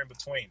everywhere in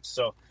between.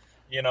 So,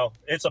 you know,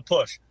 it's a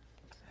push.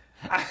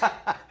 All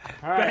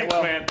right, Thanks,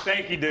 man.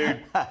 Thank you, dude.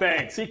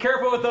 Thanks. Be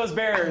careful with those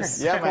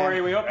bears, Yeah, Corey.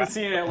 man. We hope to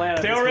see you in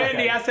Atlanta. Tell this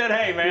Randy weekend. I said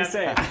hey, man. Be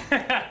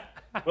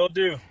safe. Will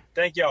do.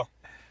 Thank y'all.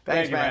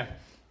 Thanks, you, man.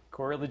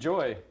 Corey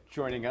LaJoy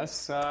joining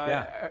us.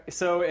 Yeah.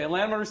 So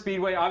Atlanta Motor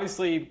Speedway,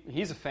 obviously,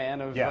 he's a fan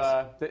of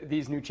Yes.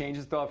 these new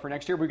changes for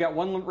next year. We've got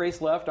one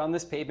race left on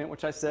this pavement,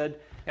 which I said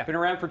been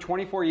around for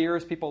 24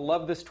 years. People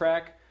love this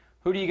track.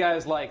 Who do you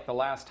guys like the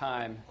last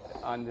time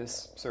on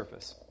this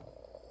surface?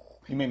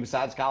 You mean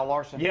besides Kyle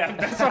Larson? Yeah,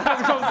 that's what I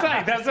was going to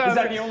say. That's what Is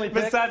that the only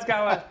pick? Besides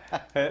Kyle,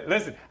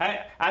 listen,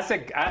 I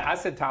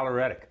said Tyler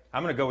Reddick.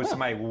 I'm going to go with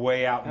somebody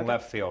way out in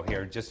left field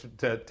here, just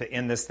to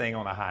end this thing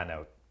on a high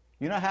note.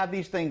 You know how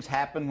these things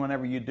happen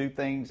whenever you do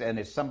things, and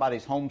it's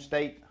somebody's home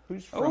state?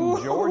 Who's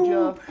from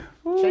Georgia?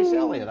 Chase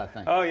Elliott, I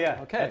think. Oh,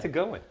 yeah. Okay. That's a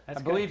good one. I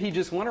believe he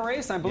just won a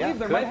race. I believe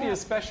there could might be a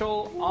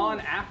special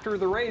on after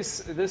the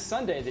race this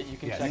Sunday that you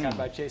can Yes. check out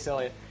by Chase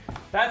Elliott.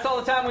 That's all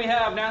the time we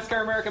have.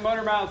 NASCAR American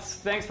Motor Mouths.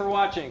 Thanks for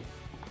watching.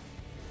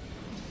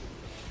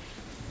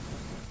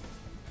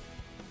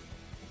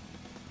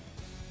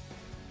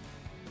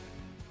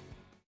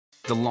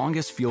 The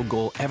longest field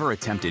goal ever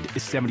attempted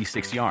is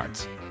 76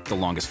 yards. The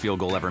longest field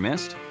goal ever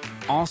missed?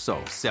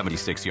 Also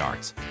 76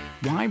 yards.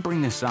 Why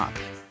bring this up?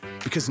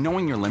 Because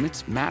knowing your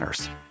limits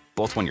matters,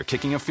 both when you're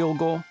kicking a field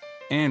goal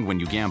and when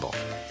you gamble.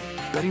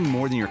 Betting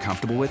more than you're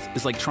comfortable with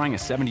is like trying a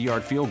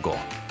 70-yard field goal.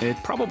 It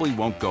probably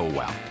won't go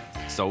well.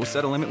 So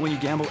set a limit when you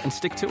gamble and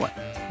stick to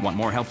it. Want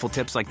more helpful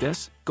tips like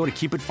this? Go to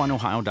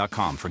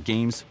keepitfunohio.com for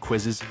games,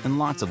 quizzes, and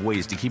lots of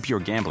ways to keep your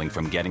gambling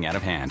from getting out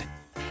of hand.